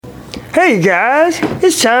Hey guys,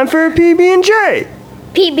 it's time for a PB&J.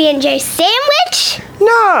 PB&J sandwich?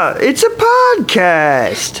 Nah, it's a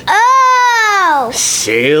podcast. Oh!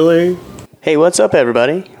 Sailor. Hey, what's up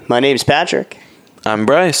everybody? My name's Patrick. I'm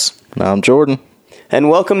Bryce. I'm Jordan. And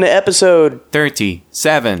welcome to episode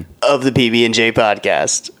 37 of the PB&J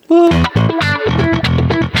podcast.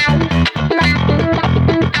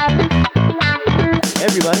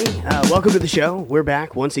 Everybody, welcome to the show. We're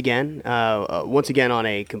back once again on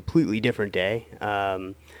a completely different day.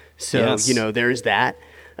 Yes. There's that.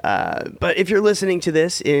 But if you're listening to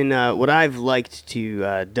this in what I've liked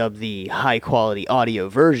to dub the high-quality audio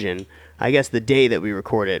version, I guess the day that we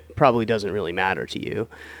record it probably doesn't really matter to you.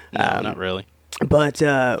 No, not really. But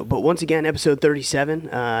once again, episode 37.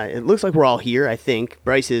 It looks like we're all here. I think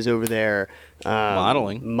Bryce is over there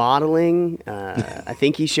modeling. I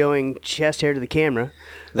think he's showing chest hair to the camera.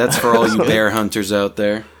 That's for all you bear hunters out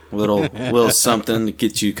there. Little something to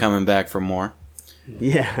get you coming back for more.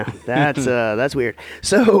 Yeah, that's weird.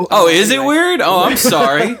 So, is it weird? Oh, I'm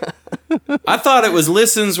sorry. I thought it was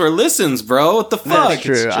listens were listens, bro. What the fuck? That's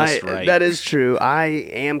true. Right. That is true. I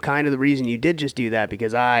am kind of the reason you did just do that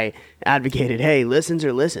because I advocated, hey, listens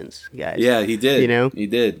are listens, guys. Yeah, he did. He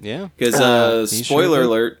did. Yeah. Because he spoiler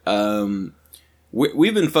sure alert.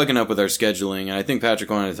 We've been fucking up with our scheduling, and I think Patrick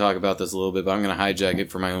wanted to talk about this a little bit, but I'm going to hijack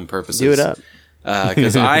it for my own purposes. Do it up.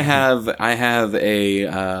 Because I have a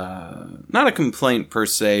not a complaint per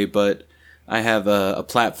se, but I have a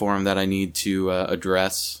platform that I need to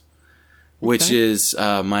address, which is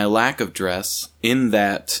my lack of dress. In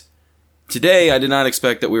that today I did not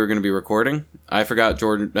expect that we were going to be recording. I forgot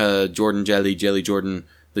Jordan Jelly Jordan,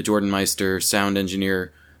 the Jordan Meister sound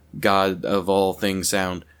engineer, god of all things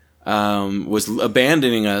sound, was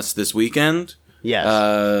abandoning us this weekend. Yes.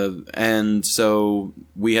 And so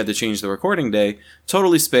we had to change the recording day.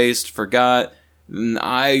 Totally spaced, forgot.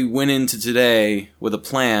 I went into today with a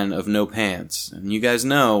plan of no pants. And you guys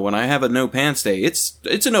know when I have a no pants day, it's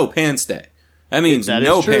a no pants day. That means That is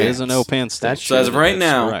no true. pants. It is a no pants day. That's So as of right That's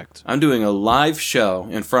now, correct. I'm doing a live show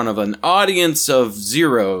in front of an audience of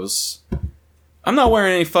zeros. I'm not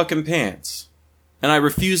wearing any fucking pants. And I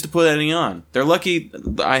refuse to put any on. They're lucky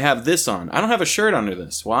I have this on. I don't have a shirt under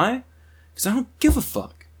this. Why? Because I don't give a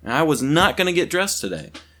fuck. And I was not going to get dressed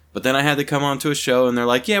today. But then I had to come on to a show, and they're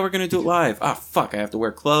like, yeah, we're going to do it live. Ah, fuck, I have to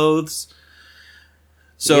wear clothes.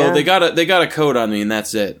 So Yeah. they got a coat on me, and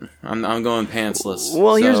that's it. I'm going pantsless.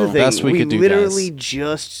 Well, here's So- the thing. Best we could do, literally guys.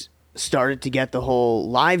 just started to get the whole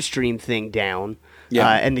live stream thing down. Yeah.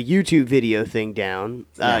 And the YouTube video thing down.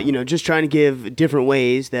 Just trying to give different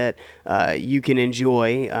ways that you can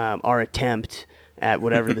enjoy our attempt at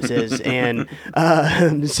whatever this is. And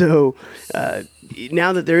so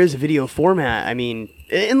now that there is a video format, I mean,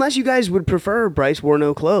 unless you guys would prefer Bryce wore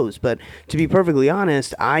no clothes. But to be perfectly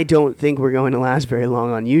honest, I don't think we're going to last very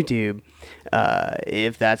long on YouTube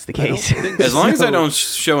if that's the case. As long as I don't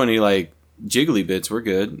show any like jiggly bits, we're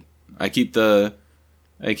good. I keep the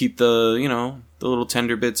the little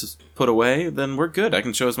tender bits put away, then we're good. I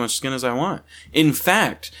can show as much skin as I want. In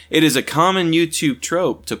fact, it is a common YouTube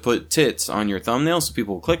trope to put tits on your thumbnail so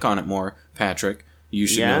people will click on it more. Patrick, you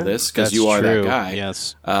should know this because That's you are true. that guy.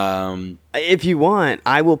 Yes. If you want,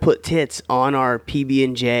 I will put tits on our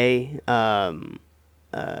PB&J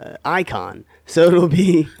icon. So it'll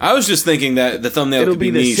be... I was just thinking that the thumbnail It'll could be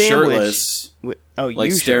be the me sandwich. shirtless, like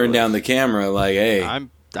you staring shirtless. down the camera like, hey.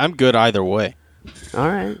 I'm good either way. All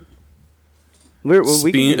right. We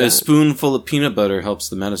can do A that. spoonful of peanut butter helps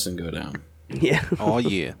the medicine go down. Yeah. Oh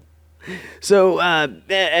yeah. So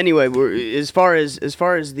anyway, as far as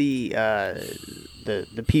the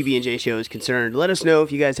PB&J show is concerned, let us know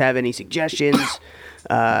if you guys have any suggestions.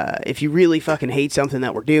 If you really fucking hate something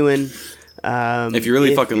that we're doing. If you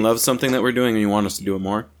really fucking love something that we're doing and you want us to do it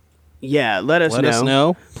more. Yeah, let us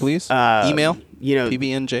know. Please. Email.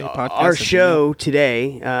 PB&J podcast. Our show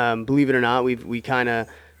today, believe it or not, we kind of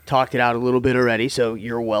talked it out a little bit already, so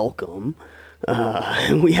you're welcome.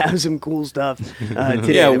 We have some cool stuff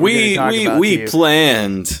today. Yeah, that we're gonna talk about we too.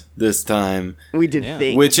 planned this time, We did Yeah.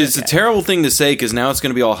 think, which is a okay. terrible thing to say because now it's going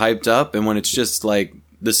to be all hyped up, and when it's just like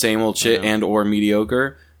the same old shit and or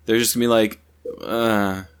mediocre, they're just going to be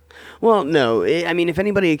like, Well, no. I mean, if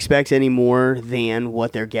anybody expects any more than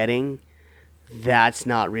what they're getting, that's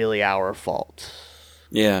not really our fault.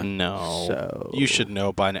 yeah. No. So- You should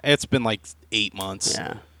know by now. It's been like 8 months.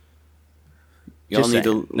 Yeah. Y'all Just need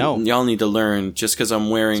saying. to No. Y'all need to learn. Just because I'm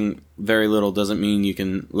wearing very little doesn't mean you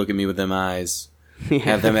can look at me with them eyes.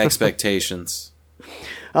 Have them expectations.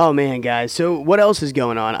 Oh man, guys. So what else is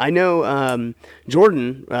going on? I know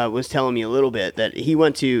Jordan was telling me a little bit that he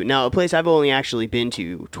went to a place I've only actually been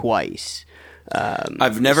to twice.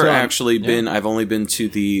 I've never actually been. I've only been to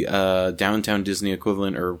the Downtown Disney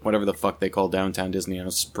equivalent, or whatever the fuck they call Downtown Disney.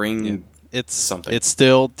 Spring. Yeah. It's something. It's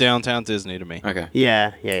still Downtown Disney to me. Okay.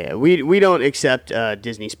 Yeah. We don't accept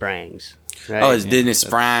Disney Springs. Right? Oh, it's Disney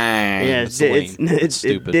Springs. Yeah, it's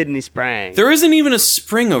stupid. Disney Springs. There isn't even a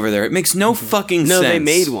spring over there. It makes no fucking sense. No, they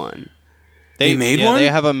made one. They made one? They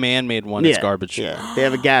have a man-made one. It's garbage. Yeah, they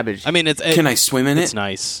have a garbage. I mean, Can I swim in it? It's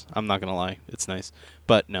nice. I'm not gonna lie. It's nice,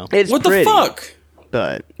 but no. It's what pretty, the fuck?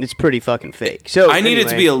 But it's pretty fucking fake. So I need it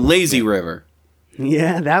to be a lazy river.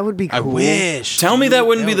 Yeah, that would be cool. I wish. Tell me that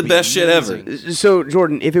wouldn't be the best shit ever. So,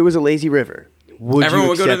 Jordan, if it was a lazy river, would Everyone you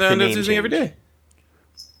would go to accept the Downtown name Disney every change? day.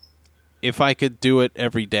 If I could do it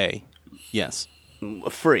every day, yes.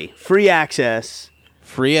 Free access.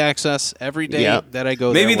 Free access every day that I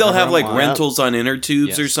go there. Maybe they'll whenever have I like want. rentals on inner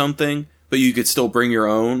tubes or Yes. something, but you could still bring your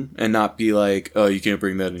own and not be like, oh, you can't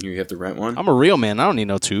bring that in here. You have to rent one. I'm a real man. I don't need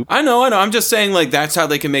no tube. I know. I'm just saying, like, that's how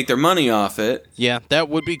they can make their money off it. Yeah, that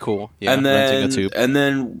would be cool. Yeah, and then, renting a tube. and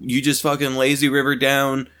then you just fucking lazy river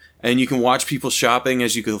down, and you can watch people shopping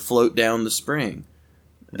as you can float down the spring.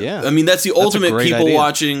 Yeah. I mean, that's the ultimate great people idea.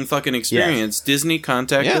 watching fucking experience. Disney,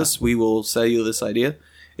 contact us. We will sell you this idea.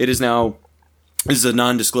 It is now. This is a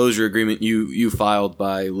non-disclosure agreement you filed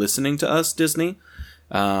by listening to us, Disney.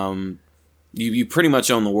 You pretty much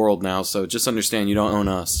own the world now, so just understand you don't own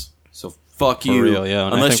us. So fuck you. real, yeah,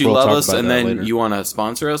 and I Unless think you we'll love talk us about and that then later. you want to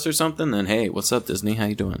sponsor us or something, then hey, what's up, Disney? How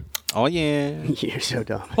you doing? Oh yeah. You're so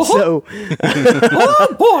dumb. So,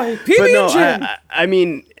 Oh boy, but no, PB&J. I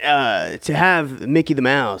mean, to have Mickey the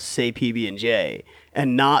Mouse say PB&J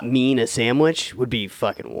and not mean a sandwich would be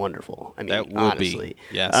fucking wonderful. I mean, That would honestly.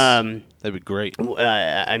 be. Yes. That'd be great.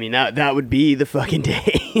 I mean, that would be the fucking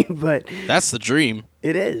day, but That's the dream.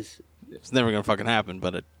 it is. It's never gonna fucking happen,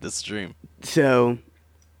 but it's the dream. So,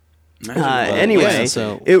 Imagine anyway, yeah,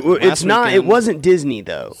 so it's last not. It weekend- wasn't Disney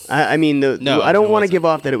though. I mean, No, I don't it want to wasn't. give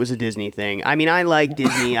off that it was a Disney thing. I mean, I like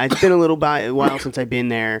Disney. It's been a while since I've been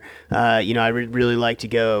there. I would really like to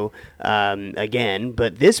go again,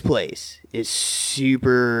 but this place is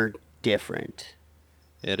super different.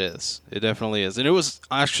 It is. It definitely is. And it was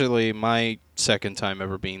actually my second time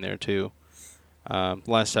ever being there, too.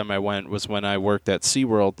 Last time I went was when I worked at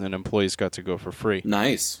SeaWorld and employees got to go for free.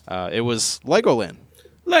 nice. It was Legoland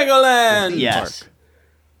Legoland. Yes.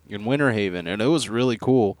 in Winter Haven, and it was really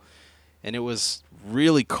cool. And it was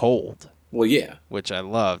really cold, Well, yeah, which I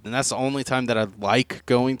loved. And that's the only time that I like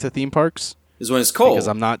going to theme parks is when it's cold. because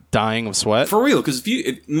I'm not dying of sweat. For real, because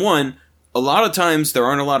a lot of times there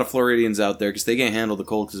aren't a lot of Floridians out there because they can't handle the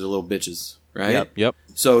cold because they're little bitches, right? Yep.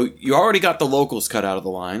 So you already got the locals cut out of the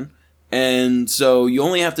line, and so you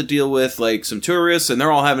only have to deal with like some tourists, and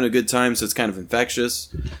they're all having a good time, so it's kind of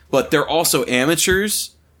infectious. But they're also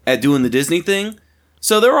amateurs at doing the Disney thing,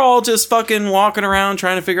 so they're all just fucking walking around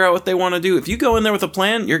trying to figure out what they want to do. If you go in there with a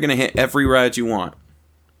plan, you're gonna hit every ride you want.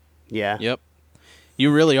 Yeah. Yep.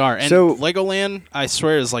 You really are. And So- Legoland, I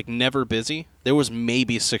swear, is like never busy. There was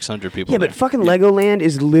maybe 600 people Yeah, there. but fucking Legoland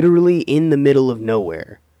is literally in the middle of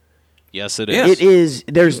nowhere. Yes, it is. Yes. It is.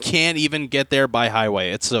 You There's can't even get there by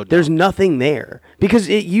highway. It's so dumb. There's nothing there because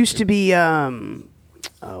it used to be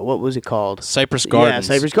what was it called? Cypress Gardens.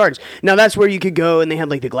 Yeah, Cypress Gardens. Now that's where you could go, and they had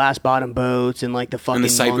like the glass bottom boats and like the fucking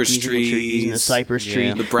cypress monkeys and the trees and the trees. cypress Yeah.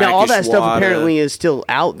 trees. The Now all that brackish stuff water. apparently is still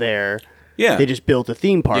out there. Yeah, They just built a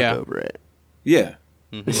theme park Yeah. over it. yeah.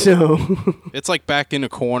 So It's like back in a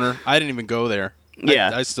corner. I didn't even go there.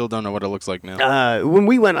 Yeah. I still don't know what it looks like now. when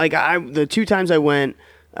we went, like the 2 times I went,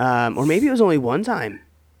 or maybe it was only 1 time.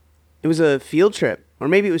 It was a field trip, or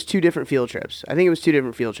maybe it was 2 different field trips. I think it was 2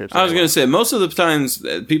 different field trips. I was that gonna went. say most of the times,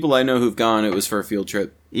 people I know who've gone, it was for a field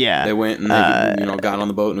trip. Yeah, They went and they, got on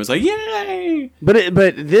the boat and it was like, yay! But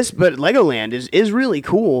Legoland is really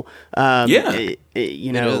cool. Yeah. you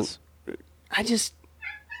It know, is.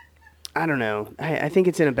 I don't know. I think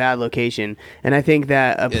it's in a bad location, and I think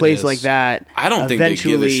that a It place is. like that, I don't think they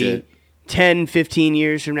give a eventually, shit. 10, 15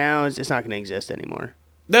 years from now, it's not going to exist anymore.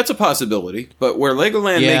 That's a possibility. But where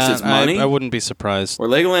Legoland makes Yeah, its money, I wouldn't be surprised. where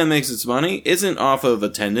Legoland makes its money, isn't off of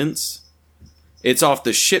attendance. It's off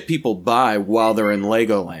the shit people buy while they're in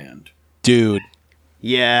Legoland. Dude,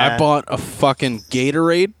 Yeah, I bought a fucking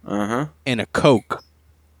Gatorade Uh huh. and a Coke.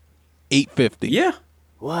 $8.50. Yeah.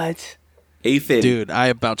 What? AFib. Dude, I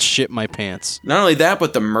about shit my pants. Not only that,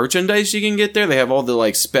 but the merchandise you can get there. They have all the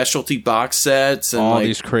like specialty box sets and All like,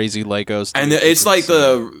 these crazy Legos. and it's like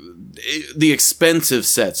the expensive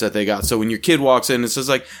sets that they got. So when your kid walks in, it's just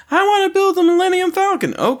like, I want to build the Millennium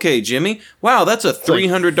Falcon. Okay, Jimmy. Wow, that's a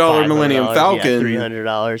 $300 Millennium Falcon. Yeah,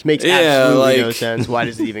 $300 makes Yeah, absolutely no like- sense. Why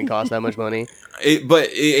does it even cost that much money?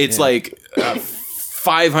 It's like a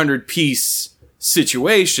 500 piece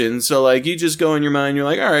situation. So like you just go in your mind, you're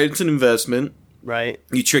like, all right, it's an investment. Right.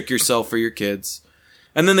 You trick yourself for your kids.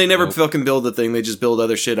 And then they never fucking build the thing. They just build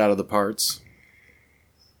other shit out of the parts.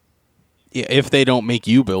 Yeah, if they don't make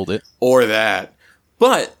you build it. Or that.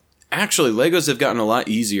 But actually, Legos have gotten a lot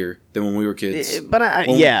easier than when we were kids. But come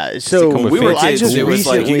When with we were I kids, just it was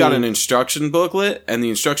like you got an recently- instruction booklet, and the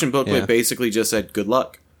instruction booklet Yeah. basically just said, good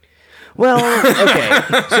luck. Well,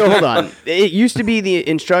 okay. So hold on. It used to be the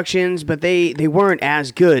instructions, but they weren't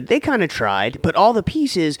as good. They kind of tried, but all the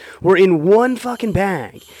pieces were in one fucking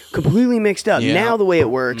bag, completely mixed up. Yeah. Now the way it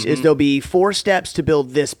works is there'll be 4 steps to build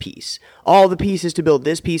this piece. All the pieces to build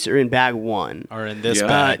this piece are in bag 1. Or in this Yeah.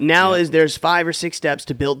 bag. Now there's 5 or 6 steps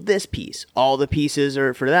to build this piece. All the pieces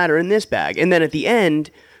are for that are in this bag, and then at the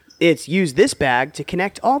end, it's use this bag to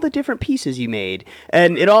connect all the different pieces you made,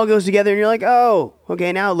 and it all goes together. And you're like, oh,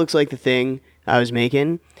 okay, now it looks like the thing I was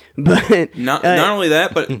making. But Not only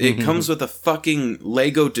that, but it comes with a fucking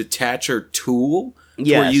Lego detacher tool where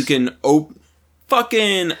Yes. you can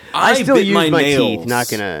fucking. I still bit use my my nails. teeth. Not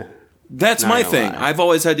gonna. That's not my gonna thing. lie. I've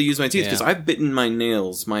always had to use my teeth because Yeah. I've bitten my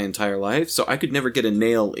nails my entire life, so I could never get a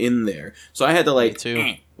nail in there. So I had to like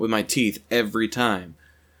too. with my teeth every time.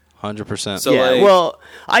 100%. So- Yeah. like-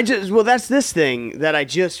 Well, that's this thing that I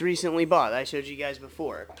just recently bought. I showed you guys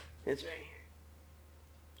before. It's right here.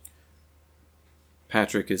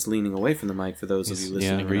 Patrick is leaning away from the mic for those of you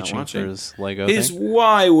listening and not reaching for watching. his Lego His thing.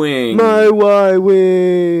 Y-wing. My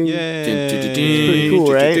Y-wing. Yay. pretty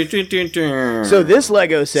cool, right? So this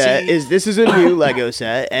Lego set this is a new Lego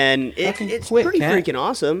set, and it's quit, pretty cat. freaking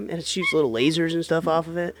awesome. And it shoots little lasers and stuff off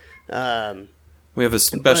of it. We have a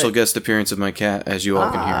special But- guest appearance of my cat, as you all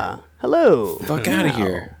can hear. Hello. Fuck out of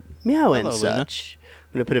here. Meow and Hello, Luna. such.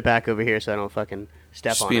 I'm gonna put it back over here so I don't fucking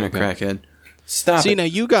step Just on being it. a crackhead. Stop See, it. now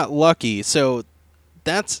you got lucky. So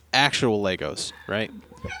that's actual Legos, right?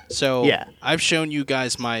 So Yeah. I've shown you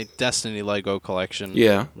guys my Destiny Lego collection.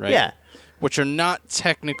 Yeah. Right? Yeah. Which are not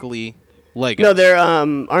technically Legos. No, they're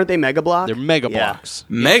aren't they Mega Block? They're Mega Yeah. Blocks.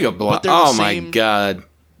 Mega Block. But they're the Oh my same- god.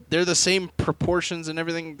 They're the same proportions and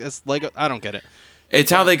everything as Lego. I don't get it.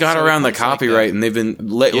 It's how they got So it around the comes like copyright, that. and they've been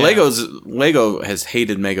Lego has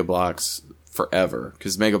hated Mega Blocks forever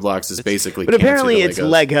because Mega Blocks is basically. But apparently cancer it's to Legos.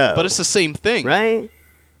 Lego. But it's the same thing. right?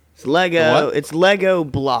 It's Lego. What? It's Lego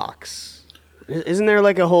blocks. Isn't there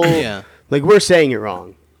like a whole? Yeah. Like we're saying it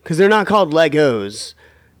wrong because they're not called Legos.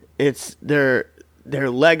 They're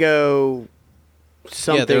Lego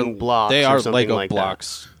something they're, blocks. They or are something Lego like that.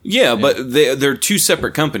 blocks. Yeah, but they're two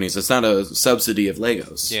separate companies. It's not a subsidy of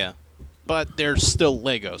Legos. Yeah. But they're still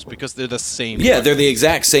Legos because they're the same. Yeah, they're the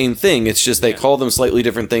exact same thing. It's just they call them slightly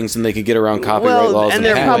different things, and they could get around copyright Well, laws. and in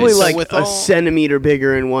they're that probably way. like with a all- centimeter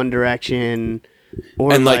bigger in one direction.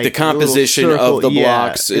 Or and like the a little composition circle- of the yeah,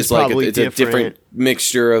 blocks it's is like probably it's a different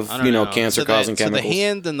mixture of I don't know. cancer So causing so chemicals. the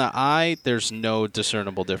hand and the eye, there's no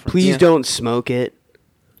discernible difference. Please Yeah. don't smoke it.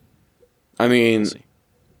 I mean, see.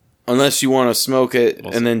 unless you want to smoke it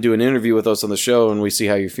We'll and then do an interview with us on the show, and we see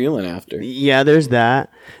how you're feeling after. Yeah, there's that.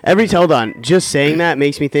 Hold on. Just saying that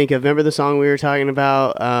makes me think of, remember the song we were talking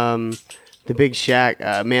about? The Big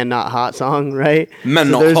Shaq, Man Not Hot song, right?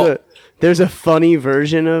 Man Not there's Hot. There's a funny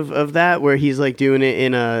version of that where he's like doing it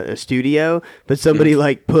in a studio, but somebody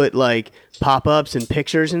like put like pop-ups and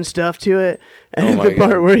pictures and stuff to it. And my the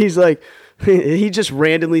part God. where he's like, he just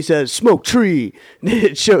randomly says "smoke tree."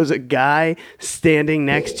 It shows a guy standing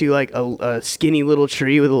next to like a skinny little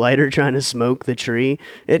tree with a lighter trying to smoke the tree.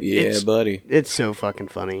 Yeah, buddy. It's so fucking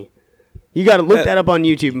funny. You got to look that up on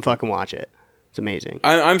YouTube and fucking watch it. It's amazing.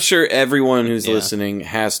 I'm sure everyone who's Yeah. listening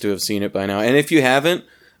has to have seen it by now. And if you haven't,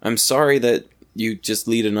 I'm sorry that you just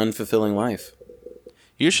lead an unfulfilling life.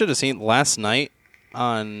 You should have seen last night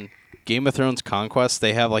on Game of Thrones Conquest.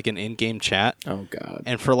 They have like an in-game chat, Oh, God.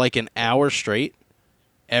 and for like an hour straight,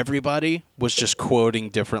 everybody was just quoting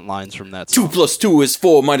different lines from that 2 song. plus 2 is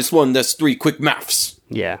 4 minus 1, that's 3. Quick maths.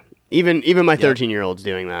 Yeah. Even my 13-year-old's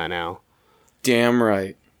doing that now. Damn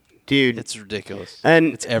right. Dude. It's ridiculous.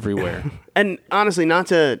 and It's everywhere. and honestly, not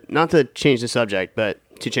to change the subject, but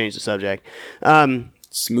to change the subject.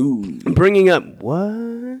 Smooth. Bringing up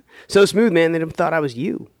what? So Smooth, man, they thought I was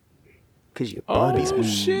you. Cuz you buddies. Oh,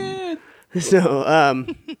 shit. So,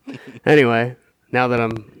 anyway, now that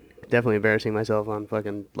I'm definitely embarrassing myself on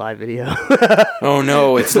fucking live video. Oh,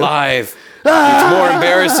 no, it's live. It's more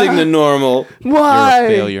embarrassing than normal. Why? You're a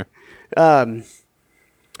failure.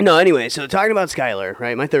 No, anyway, so talking about Skylar,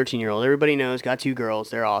 right? My 13-year-old, everybody knows, got 2 girls.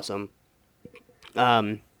 They're awesome.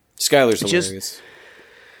 Skylar's Just- hilarious.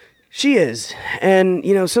 She is. And,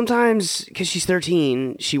 you know, sometimes, because she's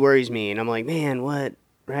 13, she worries me. And I'm like, man, what?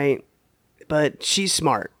 Right? But she's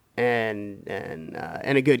smart.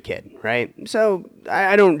 and a good kid, right? So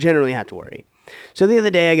I don't generally have to worry. So the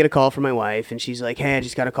other day I get a call from my wife, and she's like, "Hey, I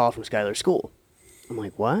just got a call from Skylar's school." I'm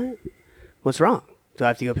like, "What? What's wrong? Do I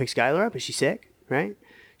have to go pick Skylar up? Is she sick?" Right?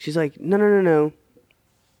 She's like, No.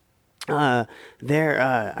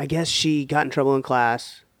 I guess she got in trouble in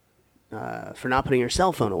class for not putting her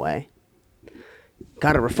cell phone away.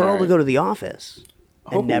 Got a referral to go to the office,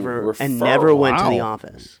 and never went to the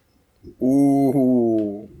office.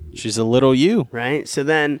 Ooh. She's a little you. Right? So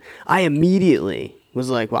then I immediately was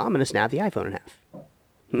like, "Well, I'm gonna snap the iPhone in half."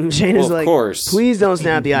 Shayna's Of like, course. "Please don't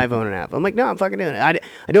snap the iPhone in half." I'm like, "No, I'm fucking doing it.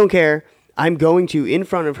 I don't care. I'm going to, in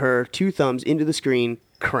front of her, 2 thumbs into the screen,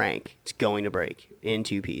 crank. It's going to break in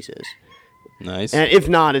 2 pieces. Nice. And if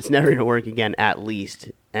not, it's never going to work again, at least.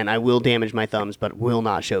 And I will damage my thumbs, but will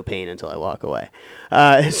not show pain until I walk away."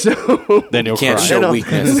 So Then you'll Can't cry. show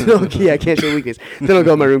weakness. I can't show weakness. Then I'll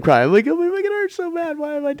go in my room cry. I'm like, "Oh my God, it hurts so bad.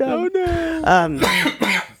 Why have I done?" Oh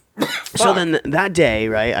no. So then that day,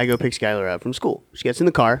 right, I go pick Skylar up from school. She gets in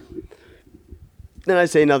the car. Then I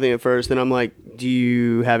say nothing at first. Then I'm like, "Do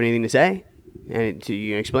you have anything to say? And do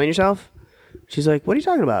you explain yourself?" She's like, "What are you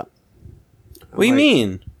talking about?" What do you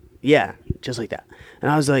mean? Yeah, just like that.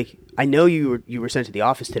 And I was like, "I know you were sent to the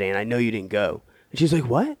office today, and I know you didn't go." And she's like,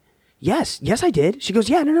 "What?" Yes, I did. She goes,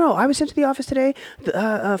 "Yeah, no, I was sent to the office today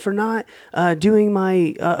for not doing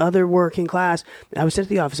my other work in class. I was sent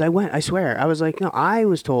to the office. I went, I swear." I was like, "No, I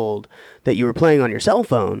was told that you were playing on your cell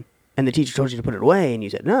phone, and the teacher told you to put it away, and you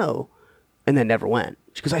said no, and then never went."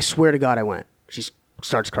 She goes, "I swear to God I went." She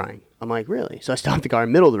starts crying. I'm like, "Really?" So I stopped the car in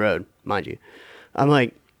the middle of the road, mind you. I'm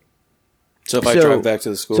like, So if I drive back to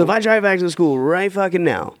the school? So if I drive back to the school right fucking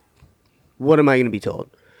now, what am I going to be told?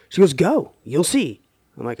 She goes, "Go. You'll see."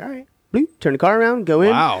 I'm like, "All right." Bloop, turn the car around, go in,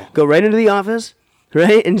 Wow. go right into the office,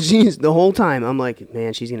 right? And she's, the whole time, I'm like,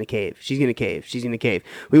 "Man, she's going to cave. She's going to cave. She's going to cave."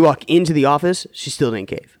 We walk into the office. She still didn't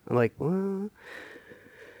cave. I'm like, "What?"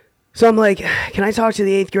 So I'm like, "Can I talk to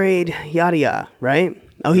the 8th grade? Yada, yada, right?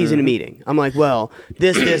 Oh, he's in a meeting." I'm like, "Well,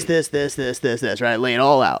 this, right? Lay it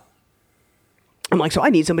all out." I'm like, "So I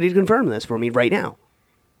need somebody to confirm this for me right now."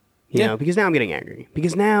 You know, because now I'm getting angry.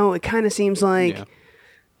 Because now it kind of seems like,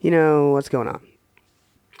 what's going on?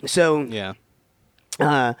 So, Yeah.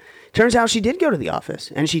 turns out she did go to the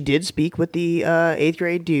office, and she did speak with the 8th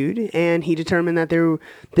grade dude, and he determined that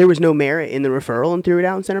there was no merit in the referral and threw it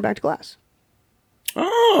out and sent her back to class.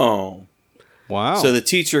 Oh. Wow. So the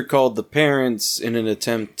teacher called the parents in an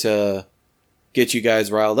attempt to get you guys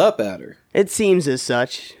riled up at her. It seems as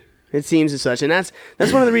such. And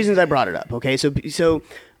that's one of the reasons I brought it up. Okay, so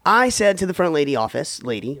I said to the front lady,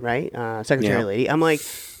 right, secretary lady, I'm like,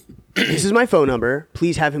 "This is my phone number.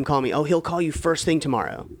 Please have him call me." "Oh, he'll call you first thing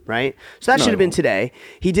tomorrow," right? So that should have been today.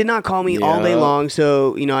 He did not call me all day long.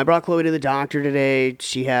 So I brought Chloe to the doctor today.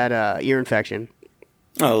 She had ear infection.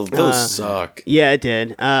 Oh, those suck. Yeah, it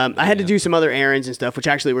did. I had to do some other errands and stuff, which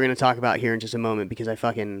actually we're going to talk about here in just a moment because I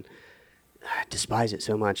fucking despise it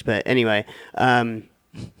so much. But anyway, so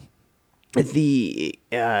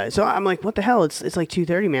I'm like, "What the hell? It's like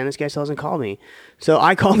 2:30, man. This guy still hasn't called me." So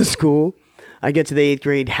I call the school. I get to the 8th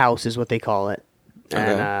grade house is what they call it.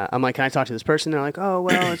 And I'm like, "Can I talk to this person?" They're like, "Oh,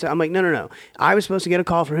 well." I'm like, No. I was supposed to get a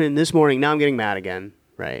call from him this morning. Now I'm getting mad again.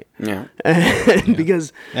 Right. Yeah.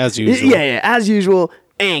 Because As usual. Yeah. As usual.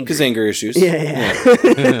 Angry. Because anger issues. Yeah.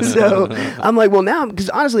 So I'm like, well, now, because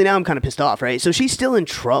honestly, now I'm kind of pissed off, right? So she's still in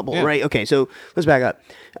trouble, right? Okay, so let's back up.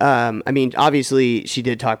 I mean, obviously, she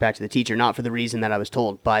did talk back to the teacher, not for the reason that I was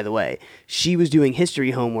told, by the way. She was doing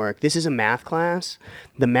history homework. This is a math class.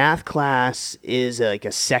 The math class is like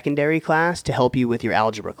a secondary class to help you with your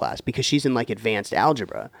algebra class because she's in like advanced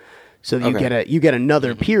algebra. So you get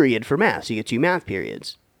another period for math. So you get 2 math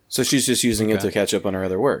periods. So she's just using it to catch up on her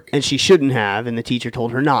other work. And she shouldn't have, and the teacher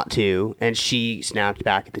told her not to, and she snapped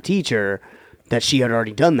back at the teacher that she had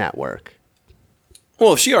already done that work.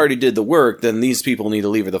 Well, if she already did the work, then these people need to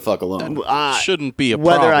leave her the fuck alone. Shouldn't be a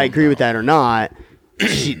problem. Whether I agree with that or not,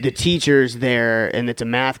 the teacher's there, and it's a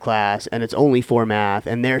math class, and it's only for math,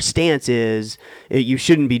 and their stance is you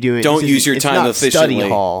shouldn't be doing. Don't use your it's time not efficiently. Study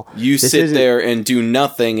hall. You sit there and do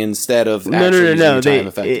nothing instead of No. using your time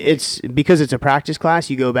effectively. It's because it's a practice class.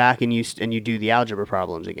 You go back and you do the algebra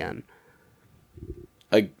problems again.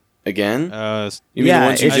 Again? You mean yeah, the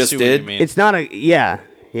ones you I just see what you did? mean. It's not a yeah.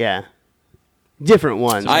 Different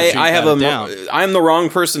ones. I'm the wrong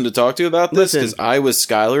person to talk to about this because I was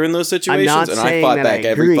Skylar in those situations and I fought back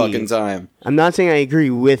every fucking time. I'm not saying I agree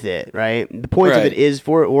with it, right? The point of it is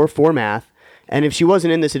for math, and if she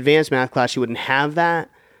wasn't in this advanced math class, she wouldn't have that,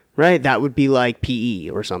 right? That would be like PE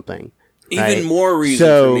or something. Even right? more reason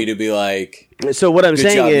So- for me to be like, So what I'm Good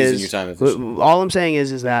saying job using is, your time efficiently. all I'm saying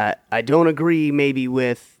is that I don't agree maybe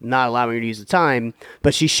with not allowing her to use the time,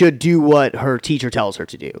 but she should do what her teacher tells her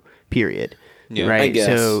to do. Period. Yeah. Right. I guess.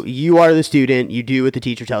 So you are the student. You do what the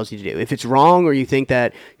teacher tells you to do. If it's wrong or you think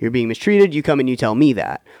that you're being mistreated, you come and you tell me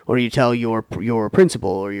that, or you tell your principal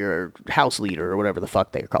or your house leader or whatever the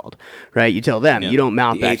fuck they're called. Right. You tell them. You don't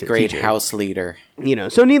mouth the back 8th to the grade teacher. house leader.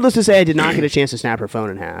 So needless to say, I did not get a chance to snap her phone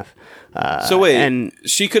in half. So wait, and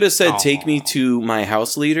she could have said, "Take me to my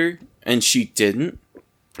house leader," and she didn't.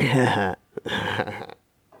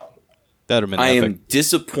 That'd have been I epic. am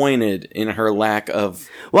disappointed in her lack of.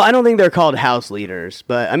 Well, I don't think they're called house leaders,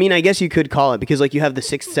 but I mean, I guess you could call it because, like, you have the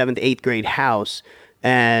 6th, 7th, 8th grade house,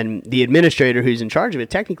 and the administrator who's in charge of it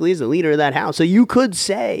technically is the leader of that house. So you could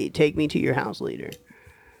say, "Take me to your house leader."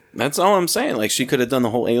 That's all I'm saying. Like, she could have done the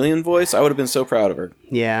whole alien voice. I would have been so proud of her.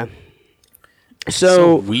 Yeah. so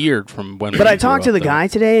So, weird from when. but we I talked to grew the up, though. guy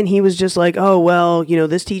today, and he was just like, "Oh, well,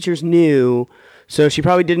 this teacher's new." So she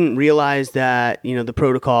probably didn't realize that, the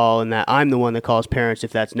protocol and that I'm the one that calls parents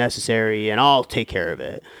if that's necessary and I'll take care of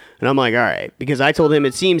it. And I'm like, all right. Because I told him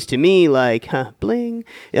it seems to me like, bling.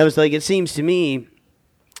 I was like, it seems to me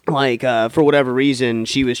like for whatever reason,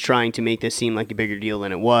 she was trying to make this seem like a bigger deal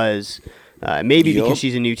than it was. Maybe Yup. because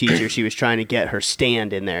she's a new teacher, she was trying to get her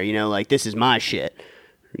stand in there, like, this is my shit.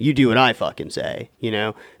 You do what I fucking say,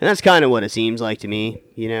 And that's kind of what it seems like to me,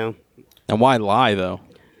 And why lie though?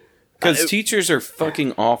 Because teachers are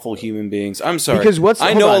fucking awful human beings. I'm sorry. Because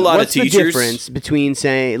I know a lot what's of the teachers. difference between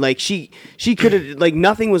saying, like, she could have, like,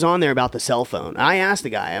 nothing was on there about the cell phone. I asked the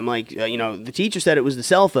guy, I'm like, the teacher said it was the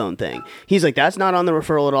cell phone thing. He's like, that's not on the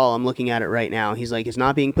referral at all. I'm looking at it right now. He's like, it's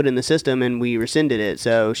not being put in the system and we rescinded it,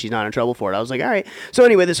 so she's not in trouble for it. I was like, all right. So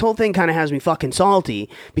anyway, this whole thing kind of has me fucking salty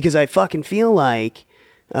because I fucking feel like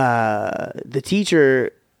the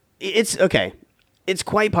teacher, it's okay. It's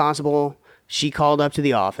quite possible she called up to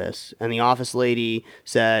the office, and the office lady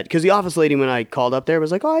said, because the office lady, when I called up there,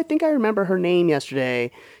 was like, oh, I think I remember her name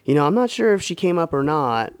yesterday. I'm not sure if she came up or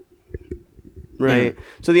not. Right?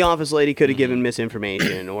 So the office lady could have given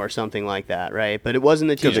misinformation or something like that, right? But it wasn't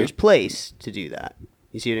the teacher's place to do that.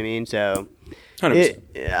 You see what I mean? So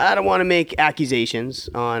 100%. I don't want to make accusations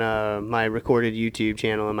on my recorded YouTube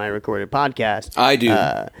channel and my recorded podcast. I do.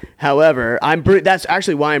 However, that's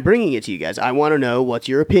actually why I'm bringing it to you guys. I want to know what's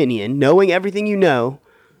your opinion. Knowing everything you know,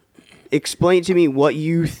 explain to me what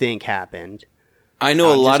you think happened. I know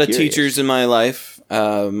a I'm lot just of curious. teachers in my life.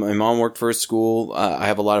 My mom worked for a school. I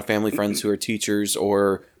have a lot of family friends who are teachers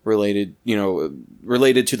or related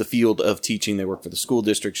to the field of teaching. They work for the school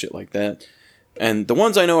district, shit like that. And the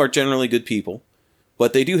ones I know are generally good people,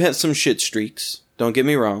 but they do have some shit streaks. Don't get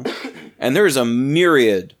me wrong. And there's a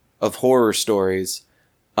myriad of horror stories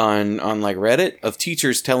on like Reddit of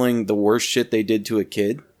teachers telling the worst shit they did to a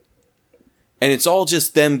kid. And it's all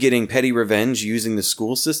just them getting petty revenge using the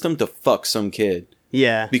school system to fuck some kid.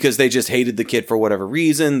 Yeah. Because they just hated the kid for whatever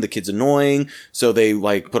reason. The kid's annoying, so they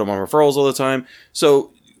like put him on referrals all the time.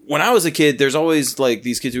 So when I was a kid, there's always like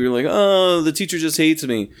these kids who were like, oh, the teacher just hates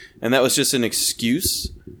me. And that was just an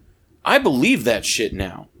excuse. I believe that shit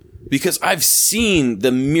now. Because I've seen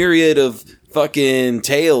the myriad of fucking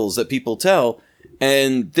tales that people tell.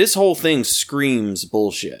 And this whole thing screams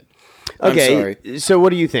bullshit. Okay. I'm sorry. So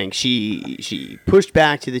what do you think? She pushed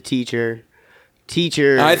back to the teacher.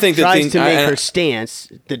 Teacher I think the tries thing- to make I- her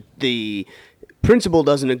stance. The principal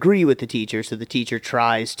doesn't agree with the teacher, so the teacher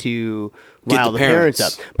tries to Get rile the the parents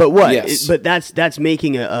parents. up. But what? Yes. But that's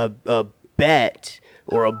making a bet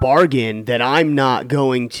or a bargain that I'm not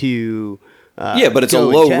going to. Yeah, but it's a go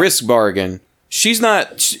and low check. risk bargain. She's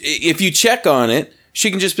not. If you check on it, she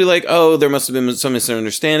can just be like, "Oh, there must have been some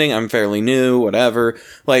misunderstanding. I'm fairly new, whatever."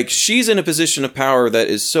 Like she's in a position of power that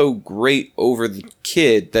is so great over the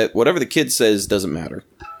kid that whatever the kid says doesn't matter.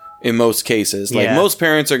 In most cases, like Yeah. most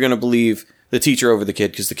parents are going to believe the teacher over the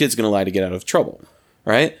kid because the kid's going to lie to get out of trouble,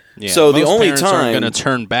 right? Yeah, so the most only parents aren't time going to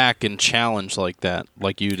turn back and challenge like that,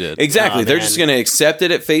 like you did. exactly, Aw, they're man. just going to accept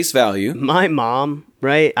it at face value. My mom,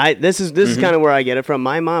 right? This is kind of where I get it from.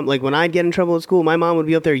 My mom, like when I'd get in trouble at school, my mom would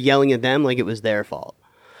be up there yelling at them like it was their fault.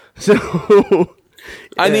 So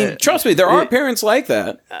I mean, trust me, there are parents like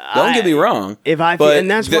that. Don't get me wrong. But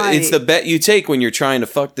and that's why it's the bet you take when you're trying to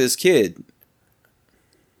fuck this kid.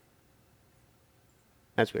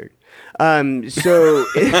 that's weird. So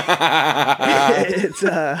it's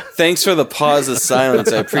Thanks for the pause of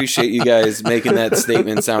silence. I appreciate you guys making that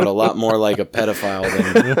statement sound a lot more like a pedophile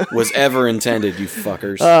than was ever intended, you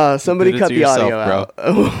fuckers. somebody Did it cut to the yourself, audio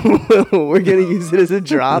out. We're gonna use it as a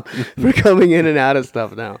drop for coming in and out of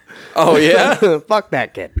stuff now. Oh, yeah? Fuck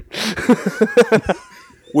that kid.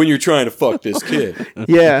 when you're trying to fuck this kid.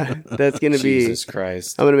 Yeah, that's gonna be. Jesus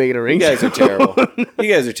Christ. I'm gonna make it a You ring. guys are terrible.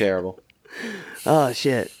 You guys are terrible. Oh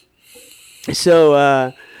shit. So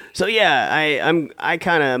yeah, I'm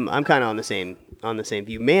kind of on the same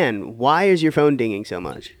view. Man, why is your phone dinging so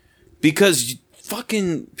much? Because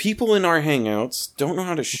fucking people in our hangouts don't know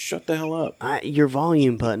how to shut the hell up. Your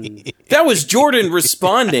volume button, That was Jordan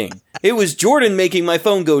responding. It was Jordan making my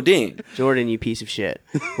phone go ding. Jordan, you piece of shit.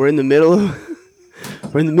 We're in the middle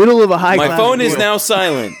of a high. My class phone is meal. now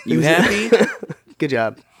silent. You happy? Good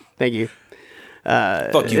job, thank you.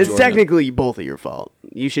 Fuck you, It's Jordan. technically both of your fault.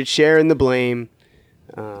 You should share in the blame.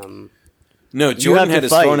 No, You Jordan have to had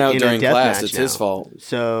his fight phone out in a during death class. match It's his now. fault.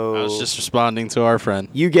 So I was just responding to our friend.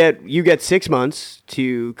 you get 6 months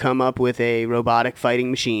to come up with a robotic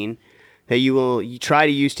fighting machine that you try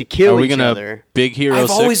to use to kill Are we each gonna other. Big Hero I've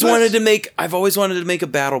 6 always this? wanted to make a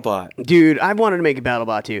battle bot. Dude, I've wanted to make a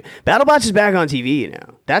BattleBot too. BattleBots is back on TV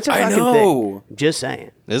now. That's a I fucking know. thing. Just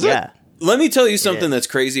saying. Is it? Yeah. Let me tell you something that's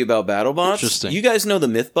crazy about BattleBots. Interesting. You guys know the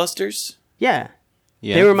Mythbusters? Yeah.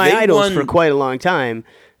 Yeah. They were my They idols won- for quite a long time,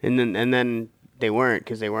 and then they weren't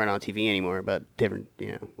because they weren't on TV anymore. But different,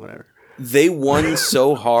 whatever. They won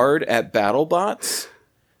so hard at BattleBots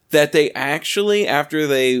that they actually, after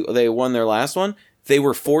they won their last one, they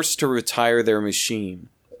were forced to retire their machine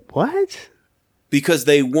What? because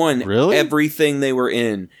they won Really? everything they were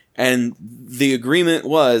in. And the agreement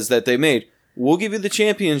was that they made, we'll give you the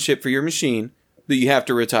championship for your machine, but you have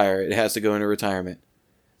to retire it. It has to go into retirement.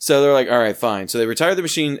 So they're like, all right, fine. So they retired the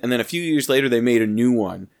machine, and then a few years later, they made a new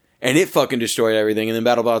one. And it fucking destroyed everything. And then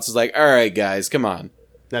BattleBots is like, all right, guys, come on.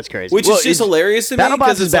 That's crazy. Which is just hilarious to me. BattleBots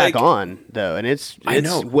 'cause is it's back like, on though, and it's I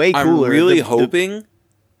know. way cooler. I'm really The- hoping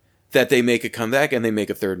that they make a comeback and they make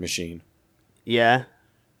a third machine. Yeah.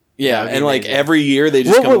 Yeah, That would be and like amazing. every year they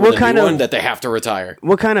just What- come up what with a kind new of- one that they have to retire.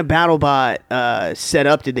 What kind of BattleBot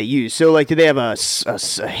setup did they use? So like, did they have a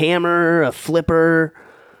hammer, a flipper?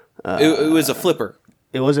 It was a flipper.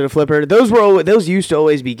 It wasn't a flipper. Those used to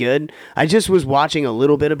always be good. I just was watching a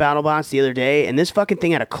little bit of BattleBots the other day, and this fucking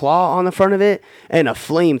thing had a claw on the front of it and a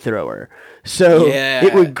flamethrower. So Yeah.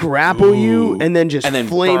 it would grapple you and then just And then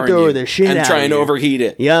burn flamethrower you the shit out and of try and you. overheat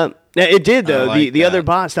it. Yep. Yeah, it did though. like The other that.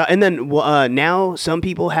 bot style, and then now some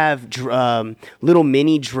people have little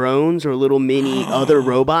mini drones or little mini other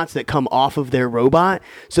robots that come off of their robot.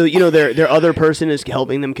 So their other person is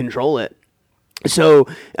helping them control it. So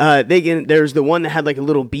there's the one that had like a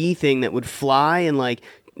little bee thing that would fly and like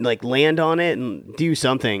land on it and do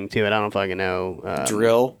something to it. I don't fucking know.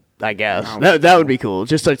 Drill. I guess that would be cool.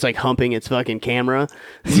 Just so it's like humping its fucking camera,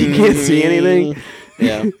 so you can't see anything.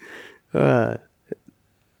 Yeah.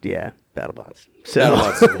 Yeah, BattleBots. So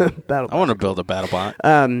BattleBots. BattleBots. I want to build a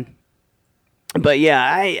BattleBot. But yeah,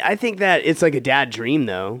 I think that it's like a dad dream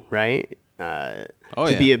though, right? Oh,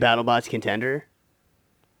 to yeah. be a BattleBots contender.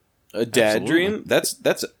 A dad Absolutely. dream?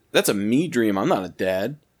 That's a me dream. I'm not a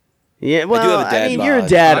dad. Yeah, well, have a dad mean, you're a bod,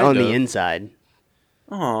 dad kind on the of. inside.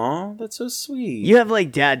 Aw, that's so sweet. You have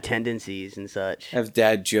like dad tendencies and such. I have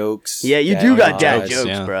dad jokes. Yeah, you do got dad bods. jokes,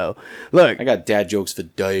 yeah. bro. Look, I got dad jokes for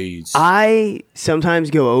days. I sometimes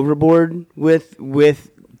go overboard with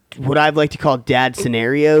what I'd like to call dad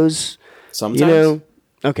scenarios. Sometimes.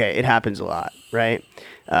 Okay, it happens a lot, right?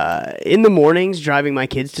 In the mornings, driving my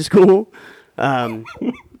kids to school,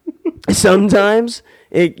 sometimes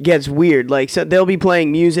it gets weird. Like, so they'll be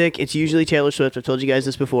playing music. It's usually Taylor Swift. I've told you guys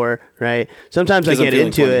this before, right? Sometimes I 'Cause I'm get feeling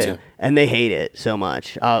into it, 22. and they hate it so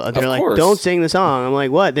much. They're like, course. "Don't sing the song." I'm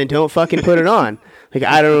like, "What? Then don't fucking put it on." Like,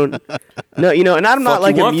 I don't. No, and I'm not Fuck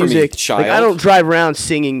like you a want from me, music. Like, I child? don't drive around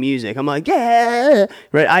singing music. I'm like, yeah,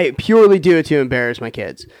 right. I purely do it to embarrass my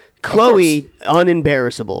kids. Chloe,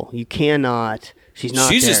 unembarrassable. You cannot. She's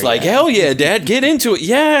not. She's there just like, yet. hell yeah, dad, get into it.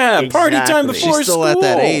 Yeah, party time Exactly. before She's still school. at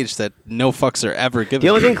that age that no fucks are ever given. The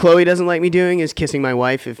only thing Chloe doesn't like me doing is kissing my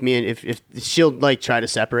wife. If she'll like try to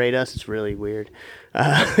separate us, it's really weird.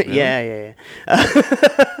 Yeah.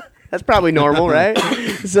 That's probably normal, right?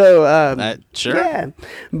 So, Sure. yeah.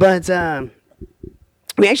 But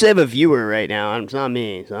we actually have a viewer right now. It's not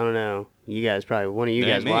me, so I don't know. You guys probably one of you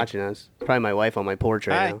Ain't guys me. watching us. Probably my wife on my porch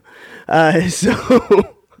right Hi. now.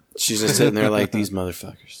 So She's just sitting there like these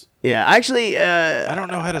motherfuckers. yeah, actually, I don't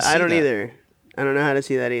know how to see I don't that. either. I don't know how to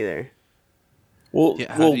see that either. Well,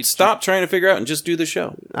 Yeah, how do you- stop trying to figure out and just do the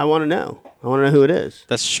show. I want to know. I want to know who it is.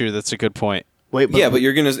 That's true. That's a good point. Wait, Yeah, but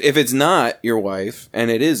you're gonna if it's not your wife and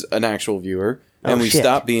it is an actual viewer, and we shit.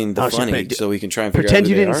 stop being the Oh, shit, funny, but- so we can try and figure pretend out who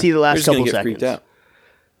you they didn't are, see the last they're just gonna couple get freaked seconds. out.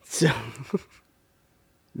 So,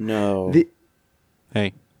 No.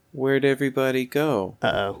 Hey, Where'd everybody go?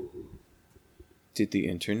 uh-oh. Did the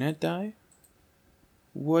internet die?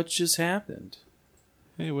 What just happened?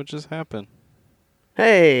 Hey, what just happened?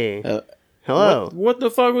 Hey. Hello. What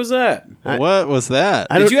the fuck was that? What was that?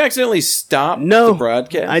 Did you accidentally stop No, the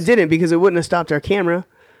broadcast? I didn't because it wouldn't have stopped our camera.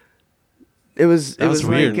 It was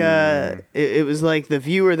weird. like it was like the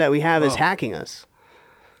viewer that we have is hacking us.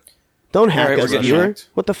 Don't hack right, we're us, getting viewer. hacked.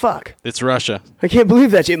 What the fuck? It's Russia. I can't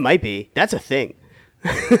believe that. It might be. That's a thing.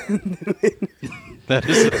 That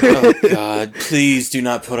is. Oh, God. Please do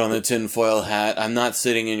not put on the tinfoil hat. I'm not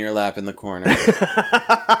sitting in your lap in the corner.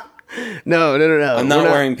 No. I'm not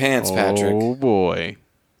wearing pants, Patrick. Oh boy.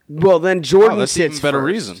 Well, then Jordan That's sits even better first,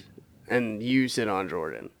 reason. and you sit on